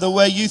purify the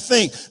way you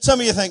think. Some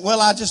of you think, well,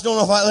 I just don't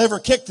know if I'll ever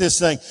kick this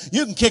thing.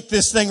 You can kick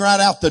this thing right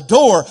out the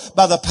door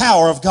by the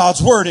power of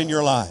God's word in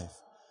your life.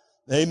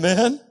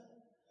 Amen.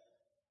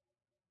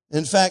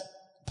 In fact,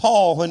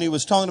 Paul, when he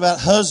was talking about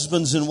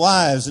husbands and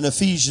wives in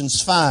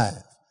Ephesians 5,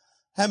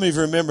 how many of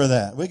you remember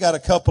that? We got a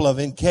couple of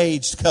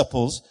engaged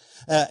couples,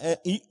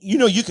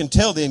 You can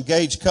tell the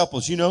engaged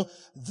couples,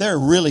 they're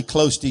really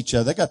close to each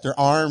other. They got their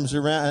arms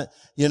around,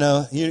 you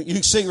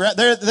can see right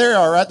there, they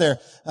are right there.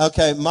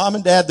 Okay, mom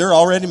and dad, they're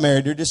already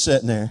married. They're just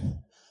sitting there.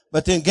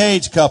 But the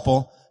engaged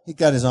couple, he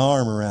got his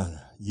arm around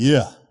her.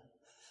 Yeah.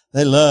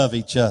 They love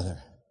each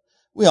other.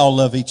 We all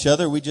love each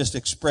other. We just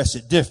express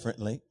it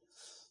differently.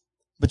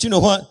 But you know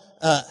what?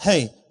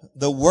 Hey,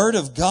 the Word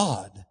of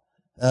God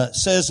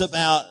says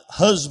about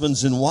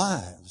husbands and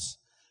wives.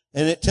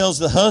 And it tells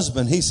the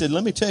husband, he said,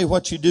 let me tell you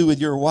what you do with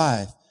your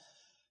wife.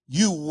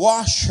 You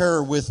wash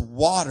her with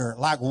water,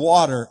 like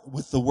water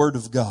with the Word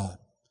of God.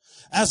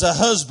 As a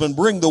husband,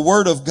 bring the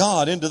Word of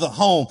God into the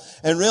home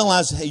and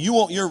realize, hey, you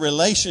want your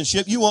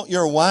relationship, you want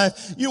your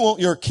wife, you want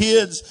your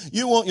kids,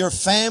 you want your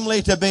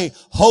family to be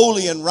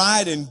holy and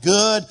right and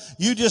good.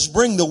 You just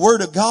bring the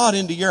Word of God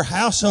into your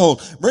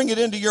household. Bring it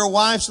into your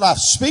wife's life.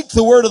 Speak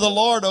the Word of the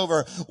Lord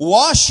over her.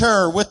 Wash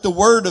her with the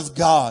Word of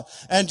God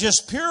and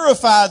just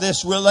purify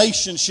this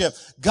relationship.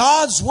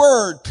 God's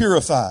Word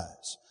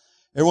purifies.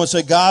 Everyone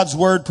say God's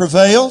Word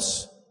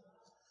prevails.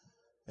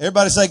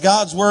 Everybody say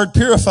God's Word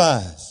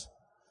purifies.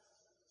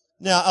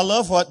 Now, I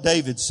love what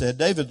David said.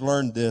 David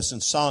learned this in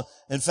Psalm.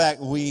 In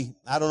fact,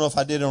 I don't know if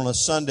I did it on a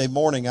Sunday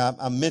morning.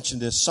 I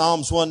mentioned this.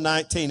 Psalms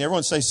 119.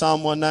 Everyone say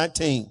Psalm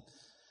 119.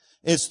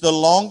 It's the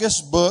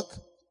longest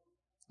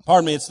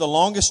it's the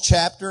longest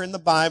chapter in the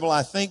Bible.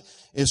 I think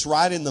it's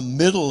right in the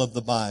middle of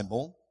the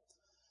Bible.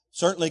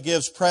 Certainly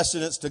gives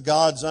precedence to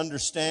God's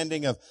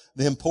understanding of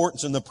the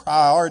importance and the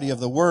priority of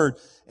the Word.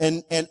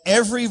 And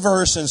every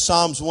verse in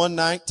Psalms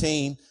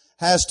 119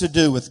 has to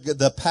do with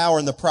the power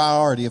and the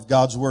priority of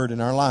God's Word in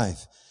our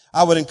life.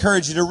 I would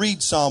encourage you to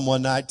read Psalm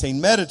 119.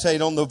 Meditate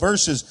on the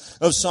verses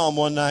of Psalm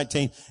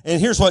 119.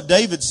 And here's what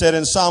David said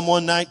in Psalm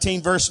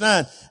 119 verse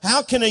 9.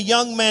 How can a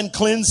young man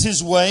cleanse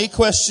his way? ?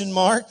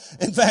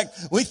 In fact,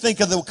 we think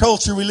of the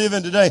culture we live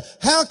in today.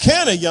 How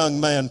can a young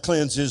man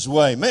cleanse his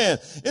way? Man,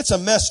 it's a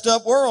messed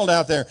up world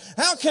out there.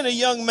 How can a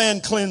young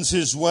man cleanse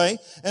his way?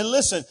 And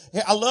listen,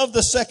 I love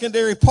the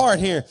secondary part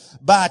here.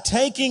 By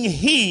taking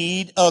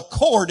heed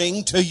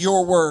according to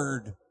your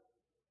word.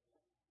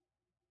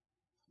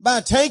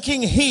 By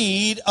taking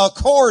heed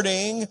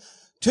according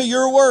to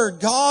your word.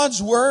 God's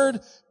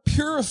word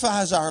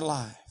purifies our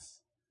life,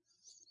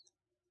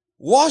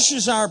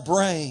 washes our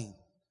brain,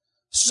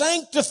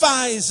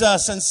 sanctifies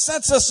us, and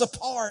sets us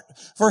apart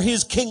for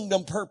His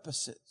kingdom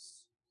purposes.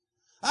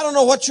 I don't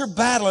know what you're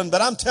battling,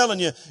 but I'm telling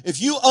you, if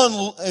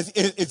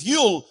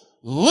you'll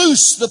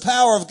loose the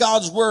power of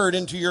God's word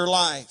into your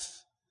life,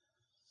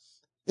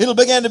 it'll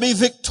begin to be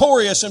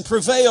victorious and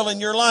prevail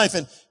in your life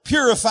and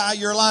purify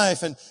your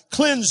life and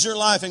cleanse your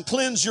life and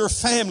cleanse your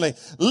family.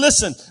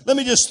 Listen, let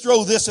me just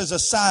throw this as a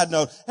side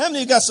note. How many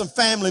of you got some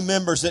family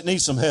members that need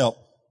some help?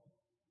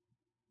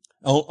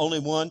 Only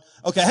one?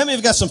 Okay, how many of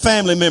you got some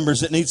family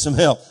members that need some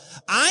help?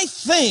 I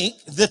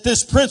think that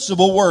this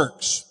principle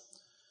works.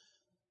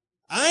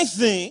 I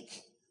think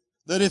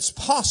that it's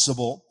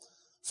possible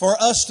for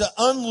us to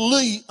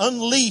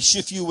unleash,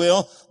 if you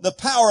will, the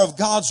power of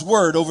God's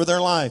Word over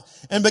their life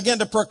and begin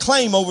to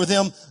proclaim over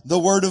them the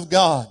Word of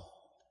God.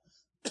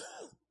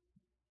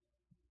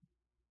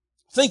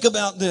 Think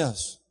about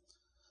this.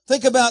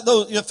 Think about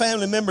your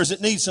family members that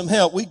need some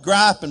help. We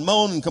gripe and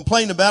moan and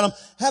complain about them.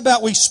 How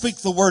about we speak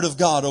the Word of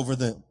God over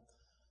them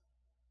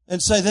and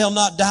say they'll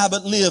not die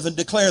but live and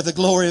declare the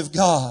glory of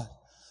God.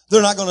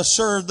 They're not going to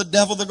serve the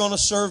devil. They're going to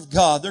serve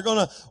God. They're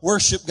going to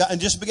worship God,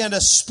 and just begin to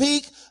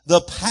speak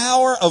the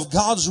power of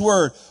God's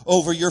Word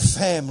over your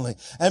family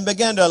and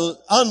begin to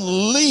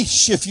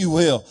unleash, if you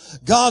will,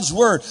 God's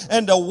Word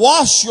and to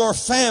wash your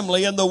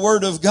family in the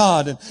Word of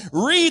God and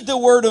read the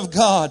Word of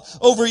God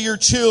over your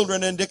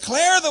children and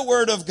declare the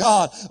Word of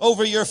God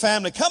over your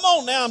family. Come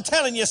on now, I'm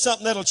telling you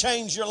something that'll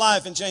change your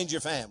life and change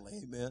your family.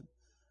 Amen.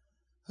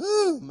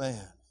 Whew,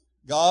 man.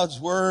 God's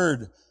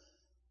Word.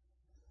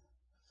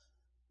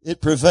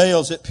 It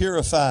prevails, it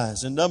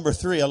purifies. And number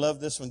 3, I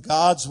love this one.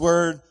 God's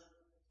Word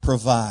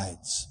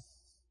provides.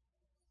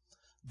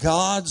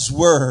 God's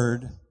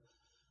Word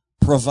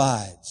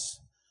provides.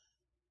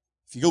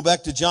 If you go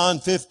back to John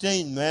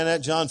 15, man,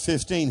 at John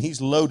 15, he's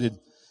loaded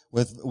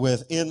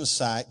with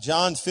insight.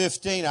 John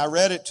 15, I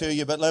read it to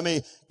you, but let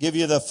me give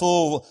you the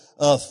full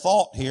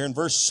thought here. In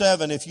verse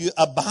 7, if you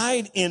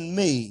abide in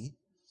me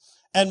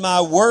and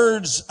my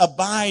words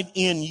abide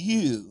in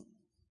you,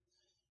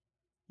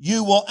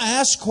 you will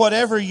ask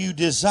whatever you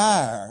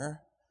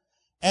desire,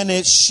 and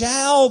it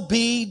shall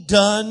be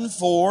done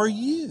for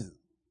you.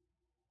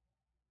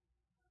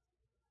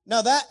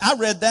 Now I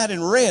read that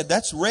in red.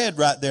 That's red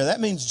right there. That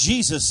means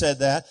Jesus said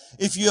that.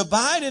 If you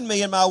abide in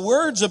me and my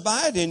words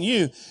abide in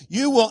you,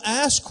 you will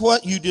ask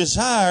what you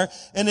desire,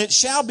 and it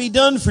shall be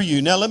done for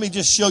you. Now let me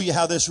just show you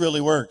how this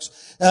really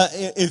works.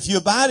 If you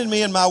abide in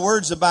me and my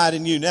words abide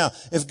in you. Now,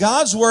 if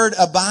God's word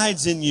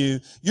abides in you,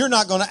 you're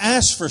not going to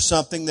ask for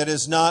something that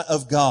is not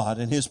of God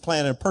and His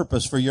plan and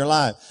purpose for your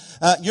life.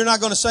 You're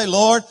not going to say,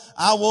 Lord,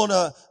 I want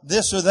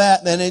this or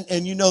that,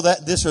 and you know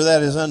that this or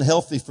that is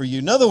unhealthy for you.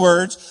 In other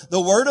words,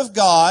 the Word of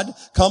God God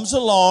comes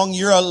along,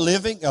 you're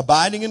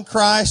abiding in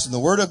Christ, and the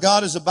Word of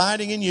God is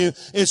abiding in you.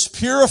 It's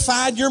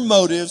purified your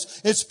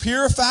motives. It's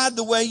purified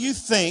the way you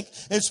think.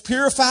 It's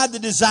purified the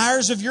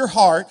desires of your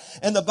heart.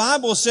 And the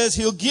Bible says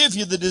He'll give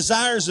you the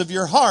desires of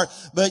your heart,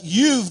 but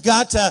you've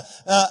got to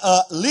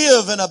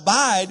live and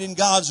abide in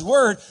God's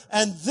Word.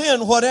 And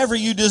then whatever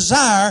you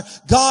desire,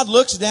 God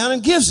looks down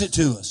and gives it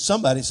to us.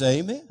 Somebody say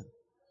amen.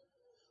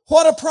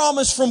 What a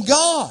promise from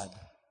God.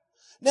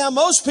 Now,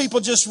 most people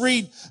just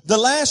read the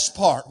last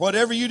part.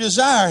 Whatever you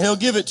desire, He'll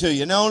give it to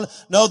you. No,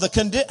 how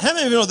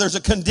many of you know there's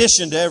a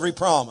condition to every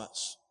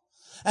promise?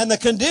 And the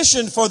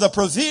condition for the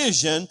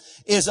provision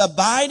is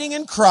abiding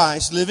in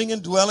Christ, living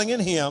and dwelling in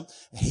Him,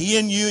 He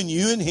in you and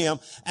you in Him,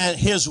 and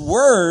His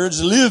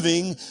words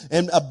living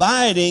and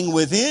abiding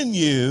within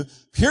you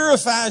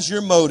purifies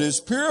your motives,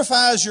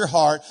 purifies your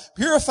heart,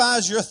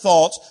 purifies your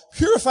thoughts,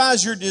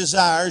 purifies your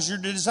desires. Your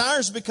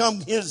desires become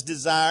His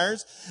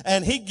desires,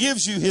 and He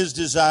gives you His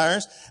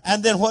desires,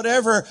 and then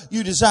whatever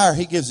you desire,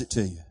 He gives it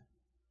to you.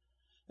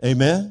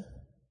 Amen?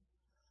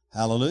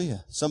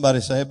 Hallelujah.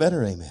 Somebody say a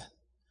better amen.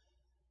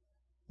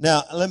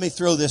 Now, let me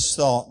throw this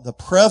thought. The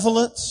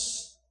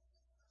prevalence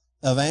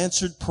of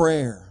answered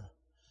prayer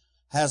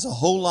has a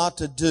whole lot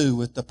to do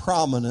with the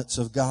prominence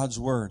of God's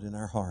Word in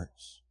our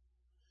hearts.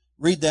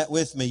 Read that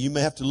with me. You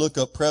may have to look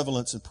up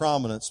prevalence and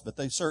prominence, but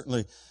they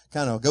certainly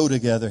kind of go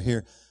together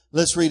here.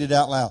 Let's read it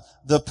out loud.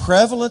 The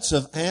prevalence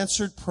of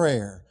answered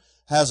prayer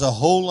has a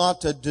whole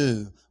lot to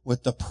do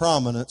with the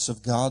prominence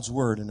of God's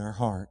Word in our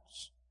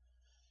hearts.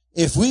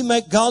 If we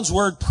make God's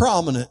Word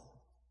prominent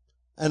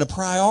and a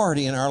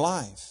priority in our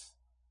life,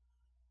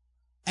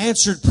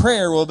 answered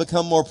prayer will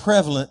become more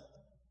prevalent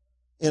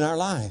in our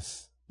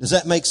life. Does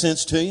that make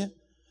sense to you?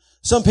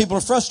 Some people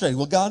are frustrated.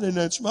 Well, God didn't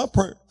answer my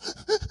prayer.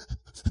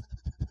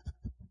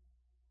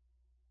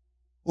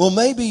 Well,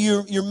 maybe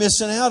you're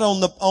missing out on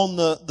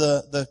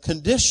the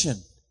condition.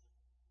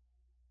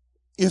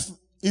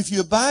 If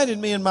you abide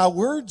in me and my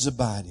words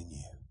abide in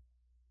you,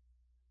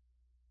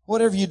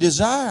 whatever you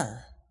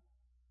desire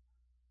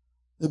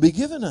will be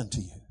given unto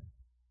you.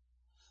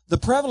 The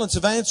prevalence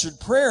of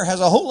answered prayer has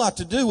a whole lot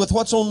to do with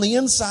what's on the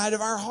inside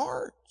of our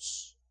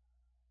hearts.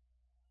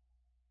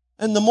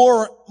 And the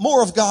more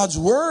of God's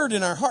Word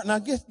in our heart. Now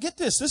get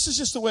this. This is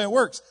just the way it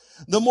works.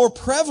 The more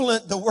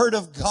prevalent the Word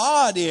of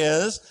God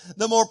is,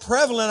 the more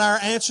prevalent our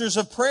answers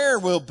of prayer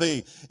will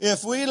be.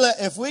 If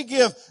we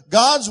give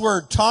God's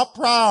Word top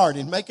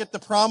priority and make it the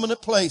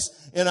prominent place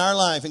in our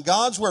life, in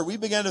God's Word, we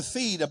begin to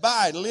feed,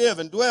 abide, live,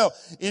 and dwell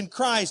in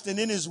Christ and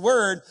in His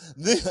Word,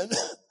 then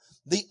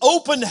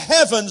the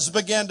heavens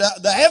began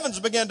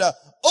to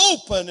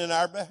open in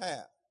our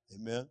behalf.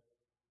 Amen.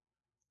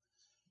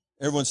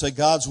 Everyone say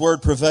God's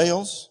Word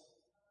prevails.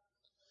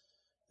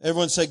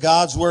 Everyone say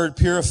God's Word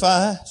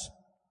purifies.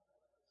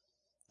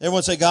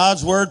 Everyone say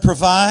God's Word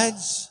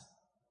provides.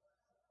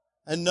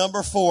 And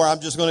number 4,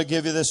 I'm just going to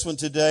give you this one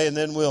today and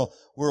then we'll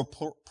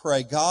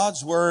pray.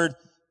 God's Word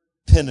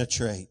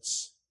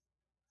penetrates.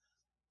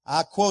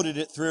 I quoted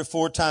it 3 or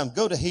 4 times.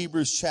 Go to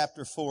Hebrews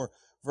chapter 4,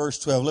 verse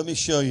 12. Let me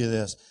show you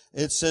this.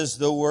 It says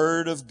the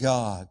Word of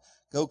God.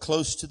 Go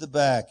close to the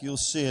back. You'll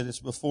see it. It's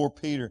before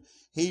Peter.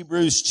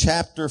 Hebrews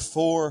chapter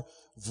 4,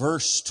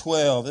 verse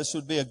 12. This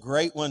would be a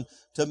great one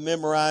to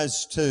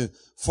memorize too.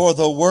 For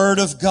the Word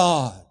of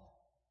God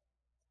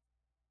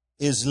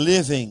is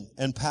living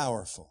and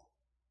powerful,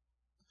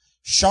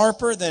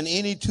 sharper than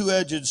any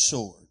two-edged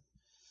sword,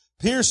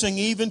 piercing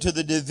even to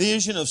the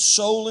division of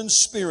soul and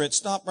spirit.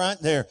 Stop right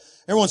there.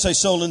 Everyone say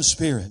soul and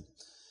spirit.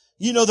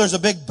 You know there's a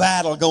big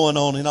battle going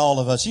on in all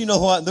of us. You know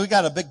what? We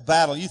got a big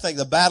battle. You think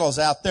the battle's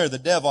out there. The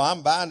devil.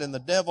 I'm binding the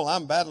devil.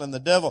 I'm battling the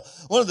devil.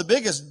 One of the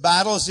biggest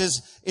battles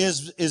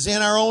is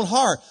in our own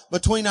heart,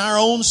 between our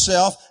own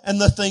self and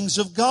the things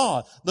of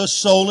God. The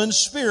soul and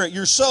spirit.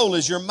 Your soul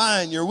is your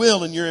mind, your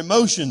will, and your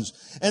emotions.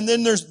 And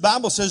then the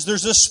Bible says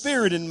there's a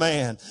spirit in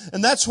man.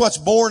 And that's what's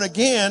born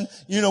again.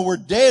 You know, we're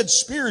dead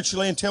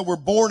spiritually until we're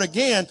born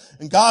again.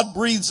 And God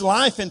breathes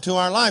life into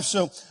our life.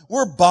 So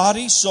we're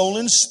body, soul,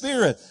 and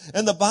spirit.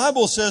 And the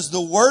Bible says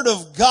the Word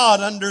of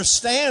God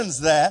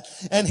understands that.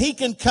 And He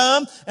can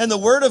come and the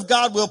Word of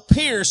God will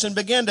pierce and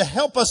begin to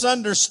help us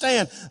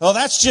understand. Oh,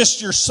 that's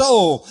just your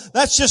soul.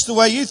 That's just the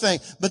way you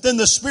think. But then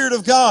the Spirit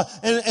of God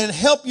and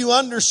help you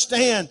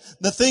understand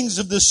the things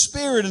of the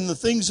Spirit and the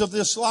things of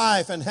this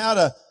life and how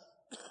to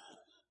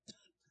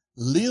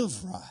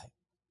live right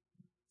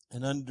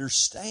and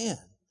understand.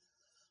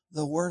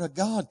 The Word of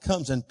God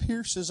comes and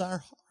pierces our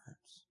hearts.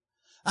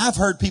 I've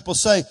heard people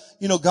say,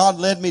 you know, God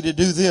led me to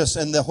do this,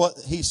 and what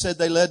He said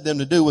they led them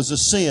to do was a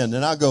sin.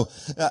 And I go,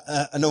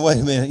 no, wait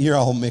a minute, you're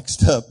all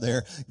mixed up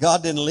there.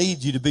 God didn't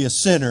lead you to be a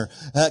sinner.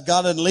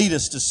 God didn't lead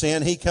us to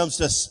sin. He comes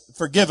to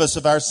forgive us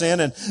of our sin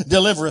and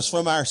deliver us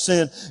from our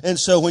sin. And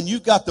so when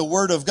you've got the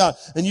Word of God,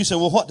 and you say,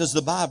 well, what does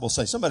the Bible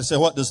say? Somebody say,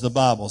 what does the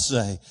Bible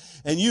say?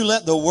 And you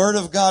let the Word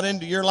of God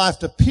into your life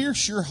to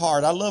pierce your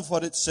heart. I love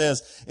what it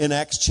says in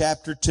Acts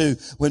chapter 2.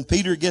 When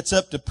Peter gets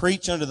up to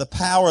preach under the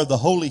power of the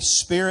Holy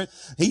Spirit,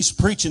 he's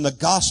preaching the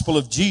gospel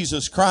of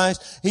Jesus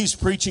Christ. He's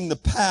preaching the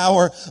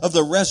power of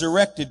the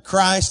resurrected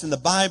Christ. And the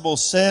Bible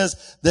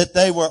says that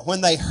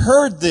when they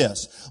heard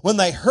this, when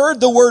they heard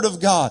the Word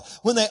of God,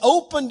 when they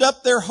opened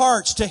up their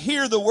hearts to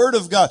hear the Word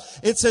of God,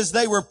 it says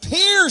they were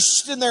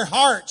pierced in their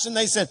hearts and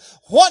they said,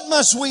 what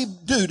must we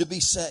do to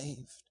be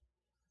saved?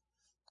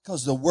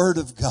 Because the Word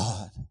of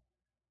God.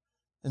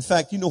 In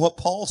fact, you know what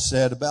Paul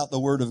said about the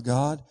Word of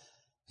God?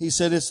 He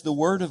said it's the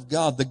Word of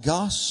God, the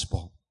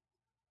gospel,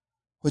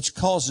 which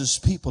causes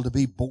people to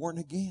be born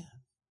again.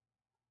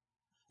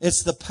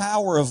 It's the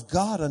power of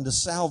God unto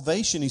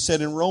salvation. He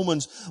said in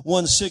Romans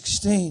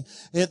 1:16,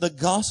 the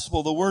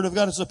gospel, the Word of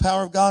God, is the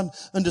power of God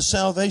unto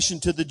salvation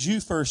to the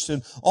Jew first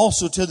and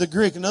also to the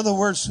Greek. In other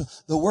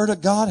words, the Word of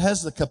God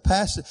has the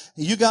capacity.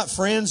 You got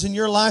friends in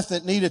your life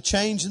that need a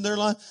change in their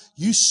life.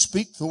 You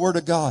speak the Word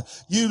of God.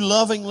 You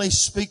lovingly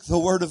speak the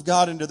Word of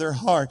God into their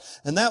heart.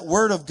 And that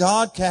Word of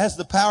God has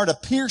the power to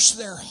pierce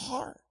their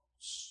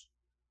hearts.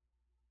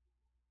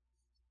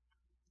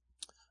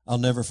 I'll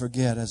never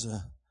forget, as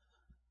a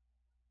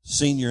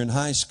senior in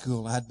high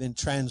school, I'd been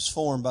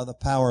transformed by the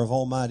power of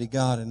Almighty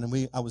God.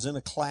 And I was in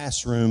a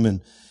classroom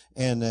and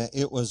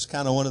it was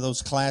kind of one of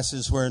those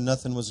classes where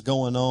nothing was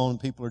going on.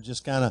 People are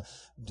just kind of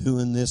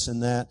doing this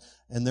and that.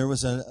 And there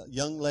was a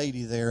young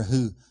lady there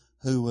who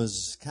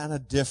was kind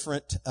of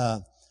different.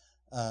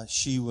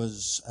 She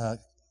was,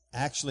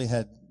 actually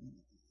had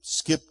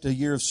skipped a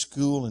year of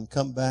school and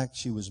come back.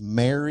 She was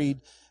married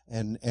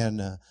and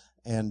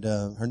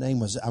her name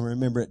was, I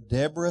remember it,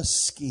 Deborah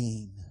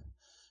Skeen.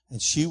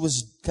 And she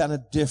was kind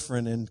of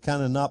different and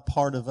kind of not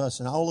part of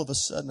us. And all of a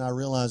sudden I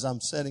realized I'm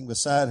sitting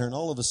beside her, and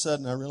all of a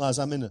sudden I realized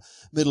I'm in the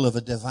middle of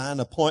a divine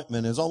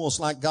appointment. It's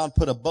almost like God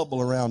put a bubble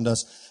around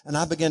us. And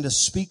I began to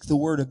speak the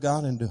Word of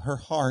God into her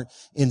heart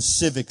in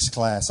civics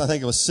class. I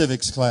think it was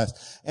civics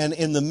class. And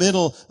in the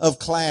middle of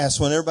class,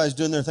 when everybody's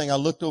doing their thing, I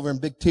looked over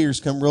and big tears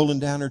come rolling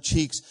down her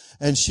cheeks.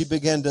 And she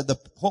began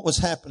what was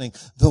happening?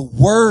 The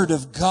Word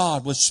of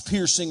God was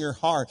piercing her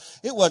heart.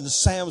 It wasn't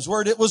Sam's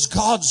Word. It was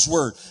God's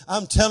Word.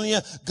 I'm telling you,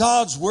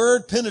 God's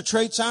Word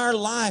penetrates our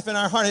life and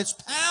our heart. It's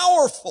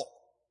powerful.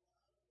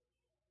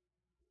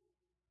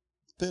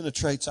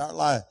 Penetrates our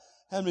life.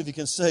 How many of you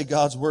can say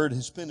God's Word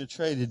has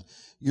penetrated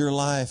your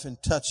life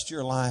and touched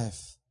your life?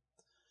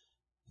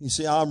 You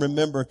see, I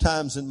remember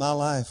times in my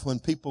life when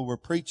people were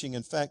preaching.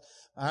 In fact,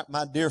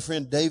 my dear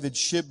friend David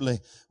Shibley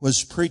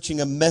was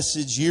preaching a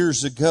message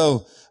years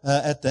ago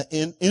at the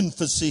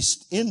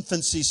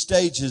infancy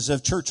stages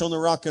of Church on the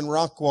Rock in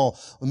Rockwall,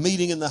 a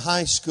meeting in the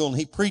high school, and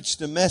he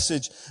preached a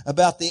message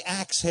about the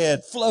axe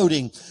head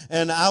floating.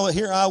 And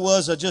here I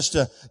was, just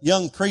a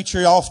young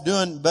preacher off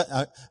doing,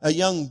 a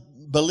young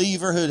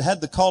believer who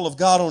had the call of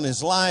God on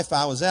his life.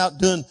 I was out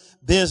doing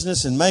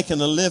business and making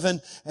a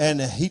living,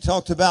 and he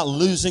talked about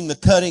losing the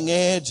cutting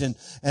edge and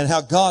how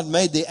God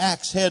made the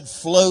axe head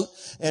float,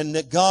 and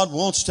that God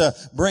wants to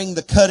bring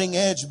the cutting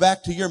edge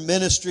back to your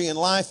ministry and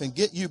life and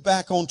get you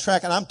back on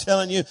track. And I'm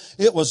telling you,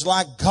 it was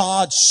like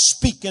God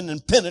speaking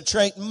and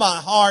penetrating my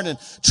heart and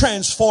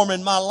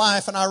transforming my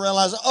life. And I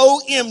realized,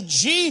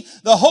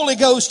 OMG, the Holy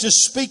Ghost is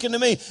speaking to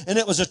me. And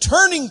it was a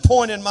turning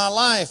point in my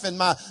life and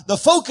the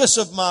focus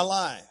of my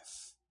life.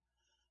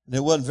 And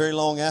it wasn't very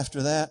long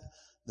after that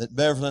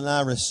Beverly and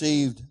I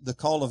received the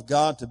call of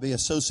God to be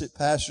associate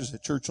pastors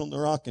at Church on the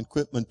Rock in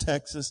Quitman,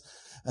 Texas.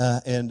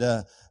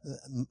 I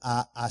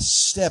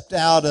stepped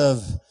out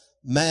of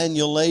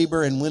manual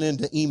labor and went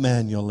into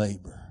Emmanuel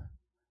labor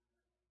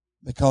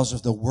because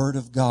of the Word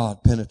of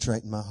God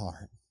penetrating my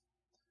heart.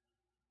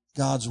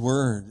 God's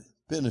Word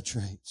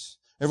penetrates.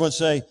 Everyone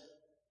say,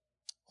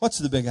 what's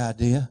the big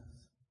idea?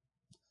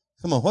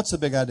 Come on, what's the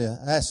big idea?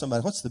 I asked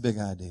somebody, what's the big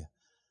idea?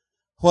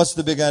 What's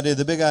the big idea?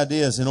 The big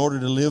idea is in order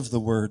to live the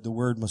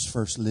Word must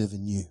first live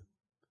in you.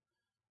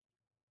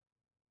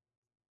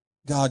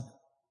 God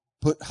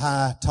put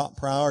top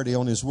priority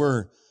on His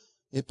Word.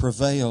 It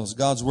prevails.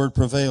 God's Word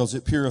prevails.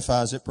 It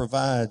purifies. It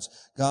provides.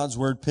 God's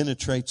Word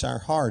penetrates our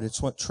heart.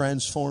 It's what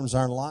transforms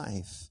our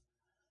life.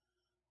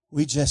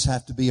 We just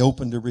have to be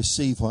open to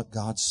receive what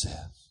God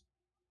says.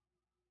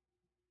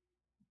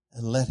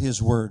 And let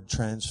His Word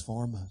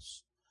transform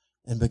us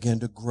and begin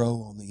to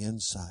grow on the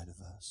inside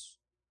of us.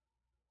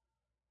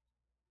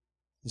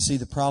 You see,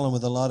 the problem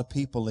with a lot of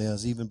people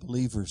is, even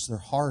believers, their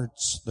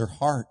hearts,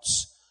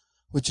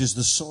 which is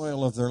the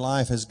soil of their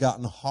life, has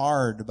gotten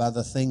hard by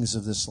the things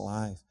of this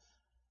life.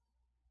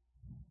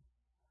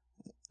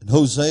 And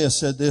Hosea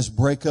said this,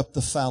 break up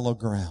the fallow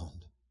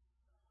ground.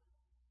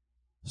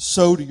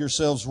 Sow to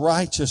yourselves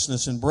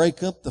righteousness and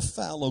break up the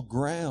fallow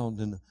ground.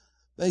 And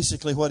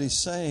basically what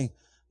he's saying,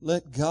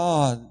 let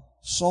God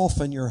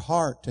soften your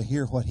heart to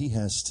hear what He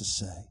has to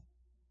say.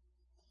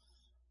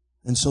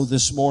 And so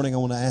this morning I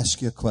want to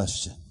ask you a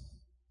question.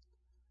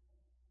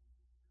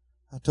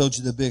 I told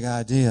you the big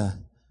idea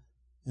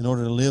In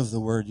order to live the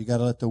Word, you got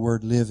to let the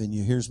Word live in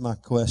you. Here's my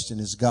question.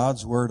 Is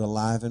God's Word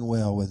alive and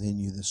well within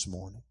you this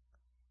morning?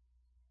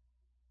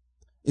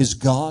 Is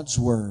God's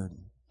Word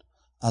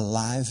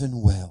alive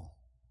and well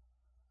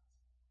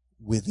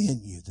within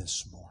you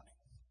this morning?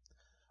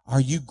 Are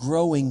you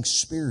growing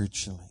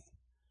spiritually?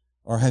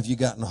 Or have you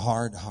gotten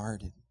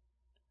hard-hearted?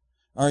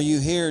 Are you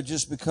here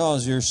just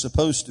because you're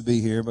supposed to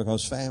be here,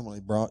 because family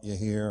brought you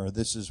here, or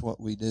this is what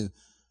we do?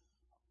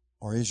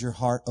 Or is your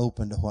heart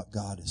open to what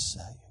God is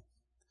saying?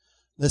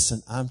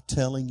 Listen, I'm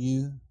telling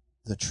you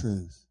the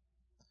truth.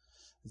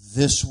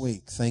 This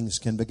week, things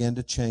can begin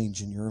to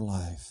change in your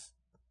life.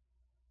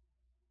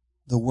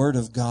 The Word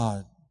of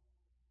God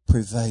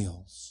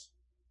prevails.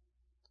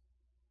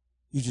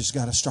 You just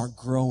got to start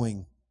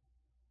growing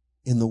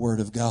in the Word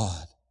of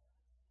God.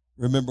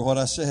 Remember what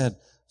I said.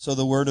 So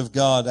the Word of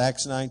God,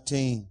 Acts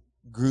 19,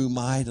 grew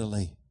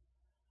mightily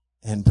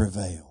and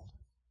prevailed.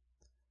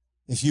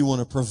 If you want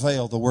to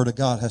prevail, the Word of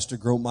God has to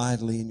grow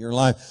mightily in your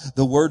life.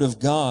 The Word of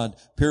God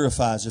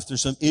purifies. If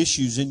there's some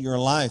issues in your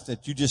life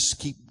that you just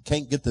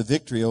can't get the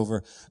victory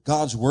over,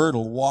 God's Word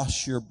will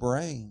wash your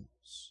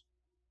brains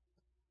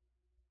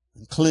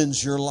and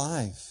cleanse your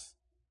life.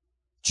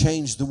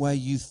 Change the way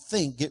you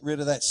think. Get rid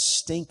of that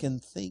stinking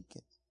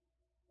thinking.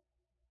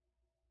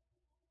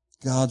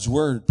 God's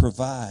Word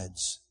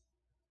provides.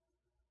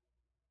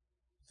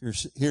 If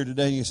you're here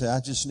today and you say, I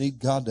just need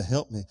God to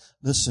help me.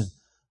 Listen,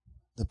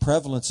 the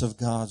prevalence of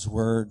God's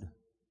Word,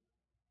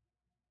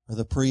 or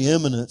the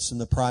preeminence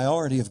and the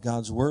priority of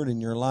God's Word in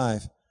your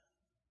life,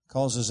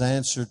 causes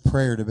answered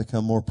prayer to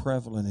become more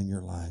prevalent in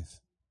your life.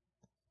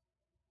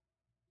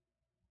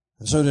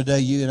 And so today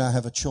you and I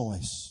have a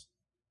choice.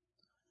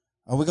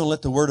 Are we going to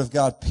let the Word of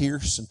God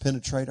pierce and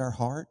penetrate our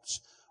hearts?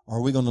 Or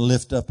are we going to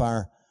lift up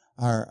our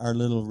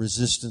little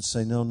resistance,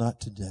 say, no, not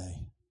today?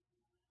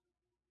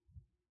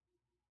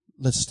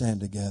 Let's stand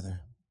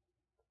together.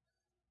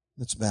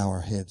 Let's bow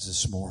our heads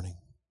this morning.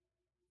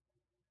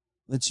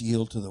 Let's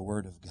yield to the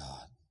Word of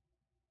God.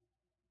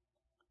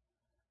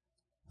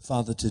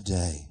 Father,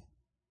 today,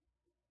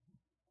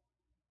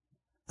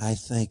 I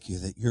thank you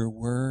that your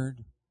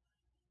Word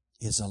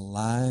is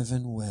alive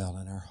and well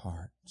in our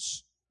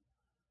hearts.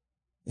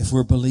 If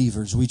we're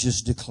believers, we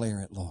just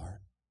declare it, Lord.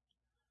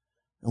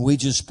 And we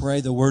just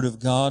pray the Word of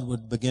God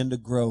would begin to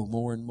grow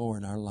more and more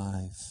in our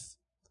life.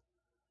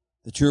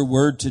 That your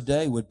Word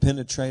today would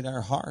penetrate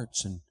our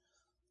hearts and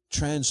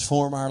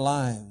transform our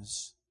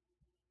lives.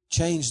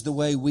 Change the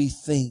way we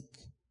think.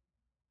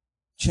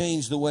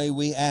 Change the way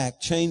we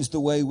act. Change the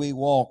way we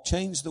walk.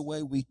 Change the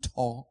way we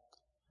talk.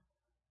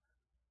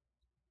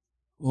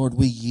 Lord,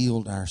 we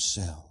yield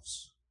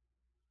ourselves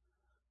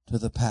to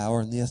the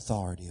power and the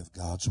authority of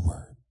God's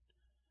Word.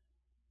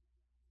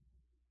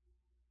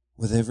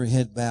 With every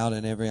head bowed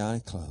and every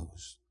eye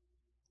closed.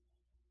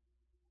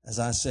 As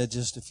I said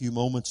just a few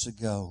moments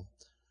ago,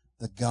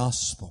 the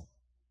gospel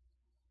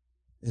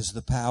is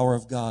the power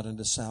of God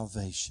unto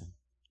salvation.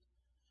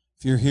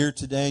 If you're here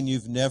today and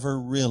you've never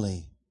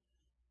really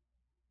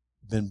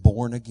been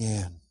born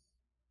again,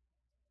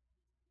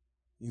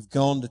 you've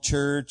gone to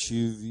church,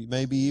 you've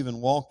maybe even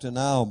walked an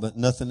aisle, but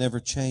nothing ever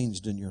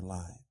changed in your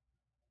life.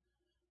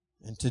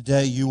 And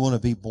today you want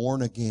to be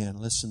born again.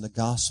 Listen, the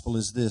gospel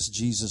is this.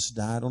 Jesus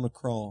died on a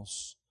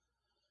cross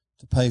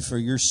to pay for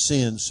your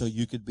sins so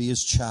you could be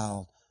His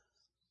child.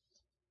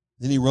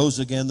 Then He rose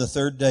again the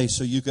third day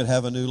so you could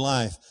have a new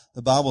life.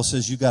 The Bible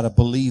says you got to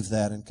believe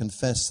that and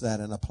confess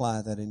that and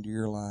apply that into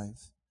your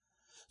life.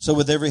 So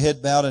with every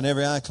head bowed and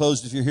every eye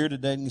closed, if you're here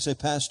today and you say,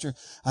 Pastor,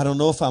 I don't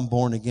know if I'm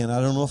born again. I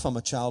don't know if I'm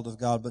a child of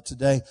God, but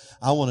today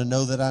I want to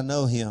know that I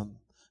know Him.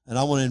 And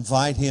I want to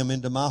invite Him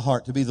into my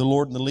heart to be the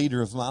Lord and the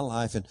leader of my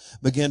life and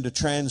begin to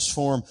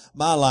transform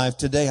my life.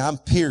 Today I'm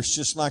pierced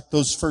just like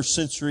those first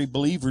century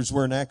believers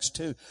were in Acts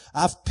 2.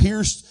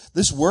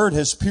 This Word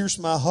has pierced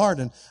my heart,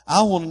 and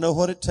I want to know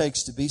what it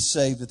takes to be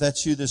saved. If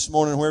that's you this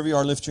morning, wherever you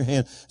are, lift your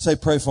hand. Say,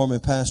 pray for me,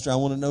 Pastor. I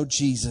want to know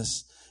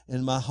Jesus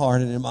in my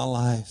heart and in my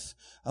life.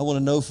 I want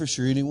to know for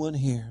sure. Anyone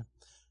here?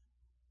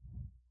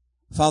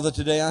 Father,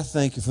 today I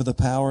thank you for the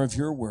power of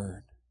your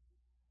Word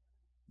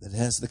that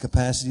has the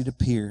capacity to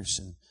pierce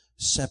and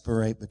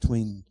separate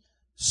between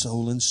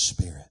soul and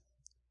spirit.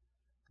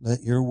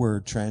 Let your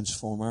Word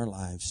transform our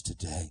lives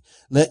today.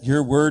 Let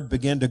your Word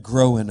begin to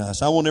grow in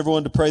us. I want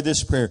everyone to pray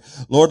this prayer.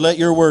 Lord, let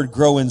your Word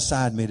grow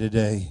inside me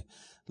today.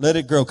 Let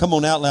it grow. Come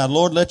on out loud.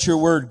 Lord, let your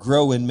Word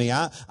grow in me.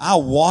 I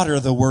water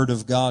the Word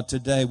of God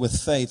today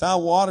with faith. I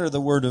water the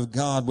Word of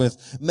God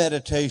with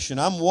meditation.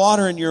 I'm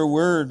watering your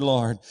Word,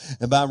 Lord,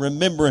 by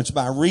remembrance,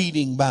 by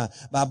reading, by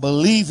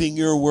believing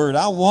your Word.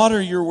 I water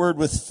your Word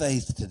with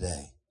faith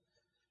today.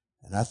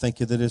 And I thank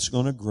you that it's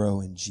going to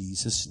grow in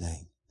Jesus'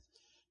 name.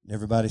 And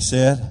everybody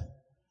said,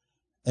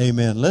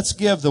 amen. Let's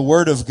give the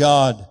Word of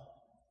God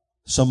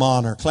some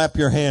honor. Clap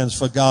your hands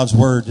for God's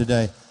Word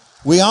today.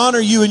 We honor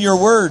you in your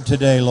Word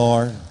today,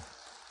 Lord.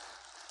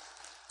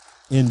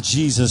 In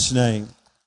Jesus' name.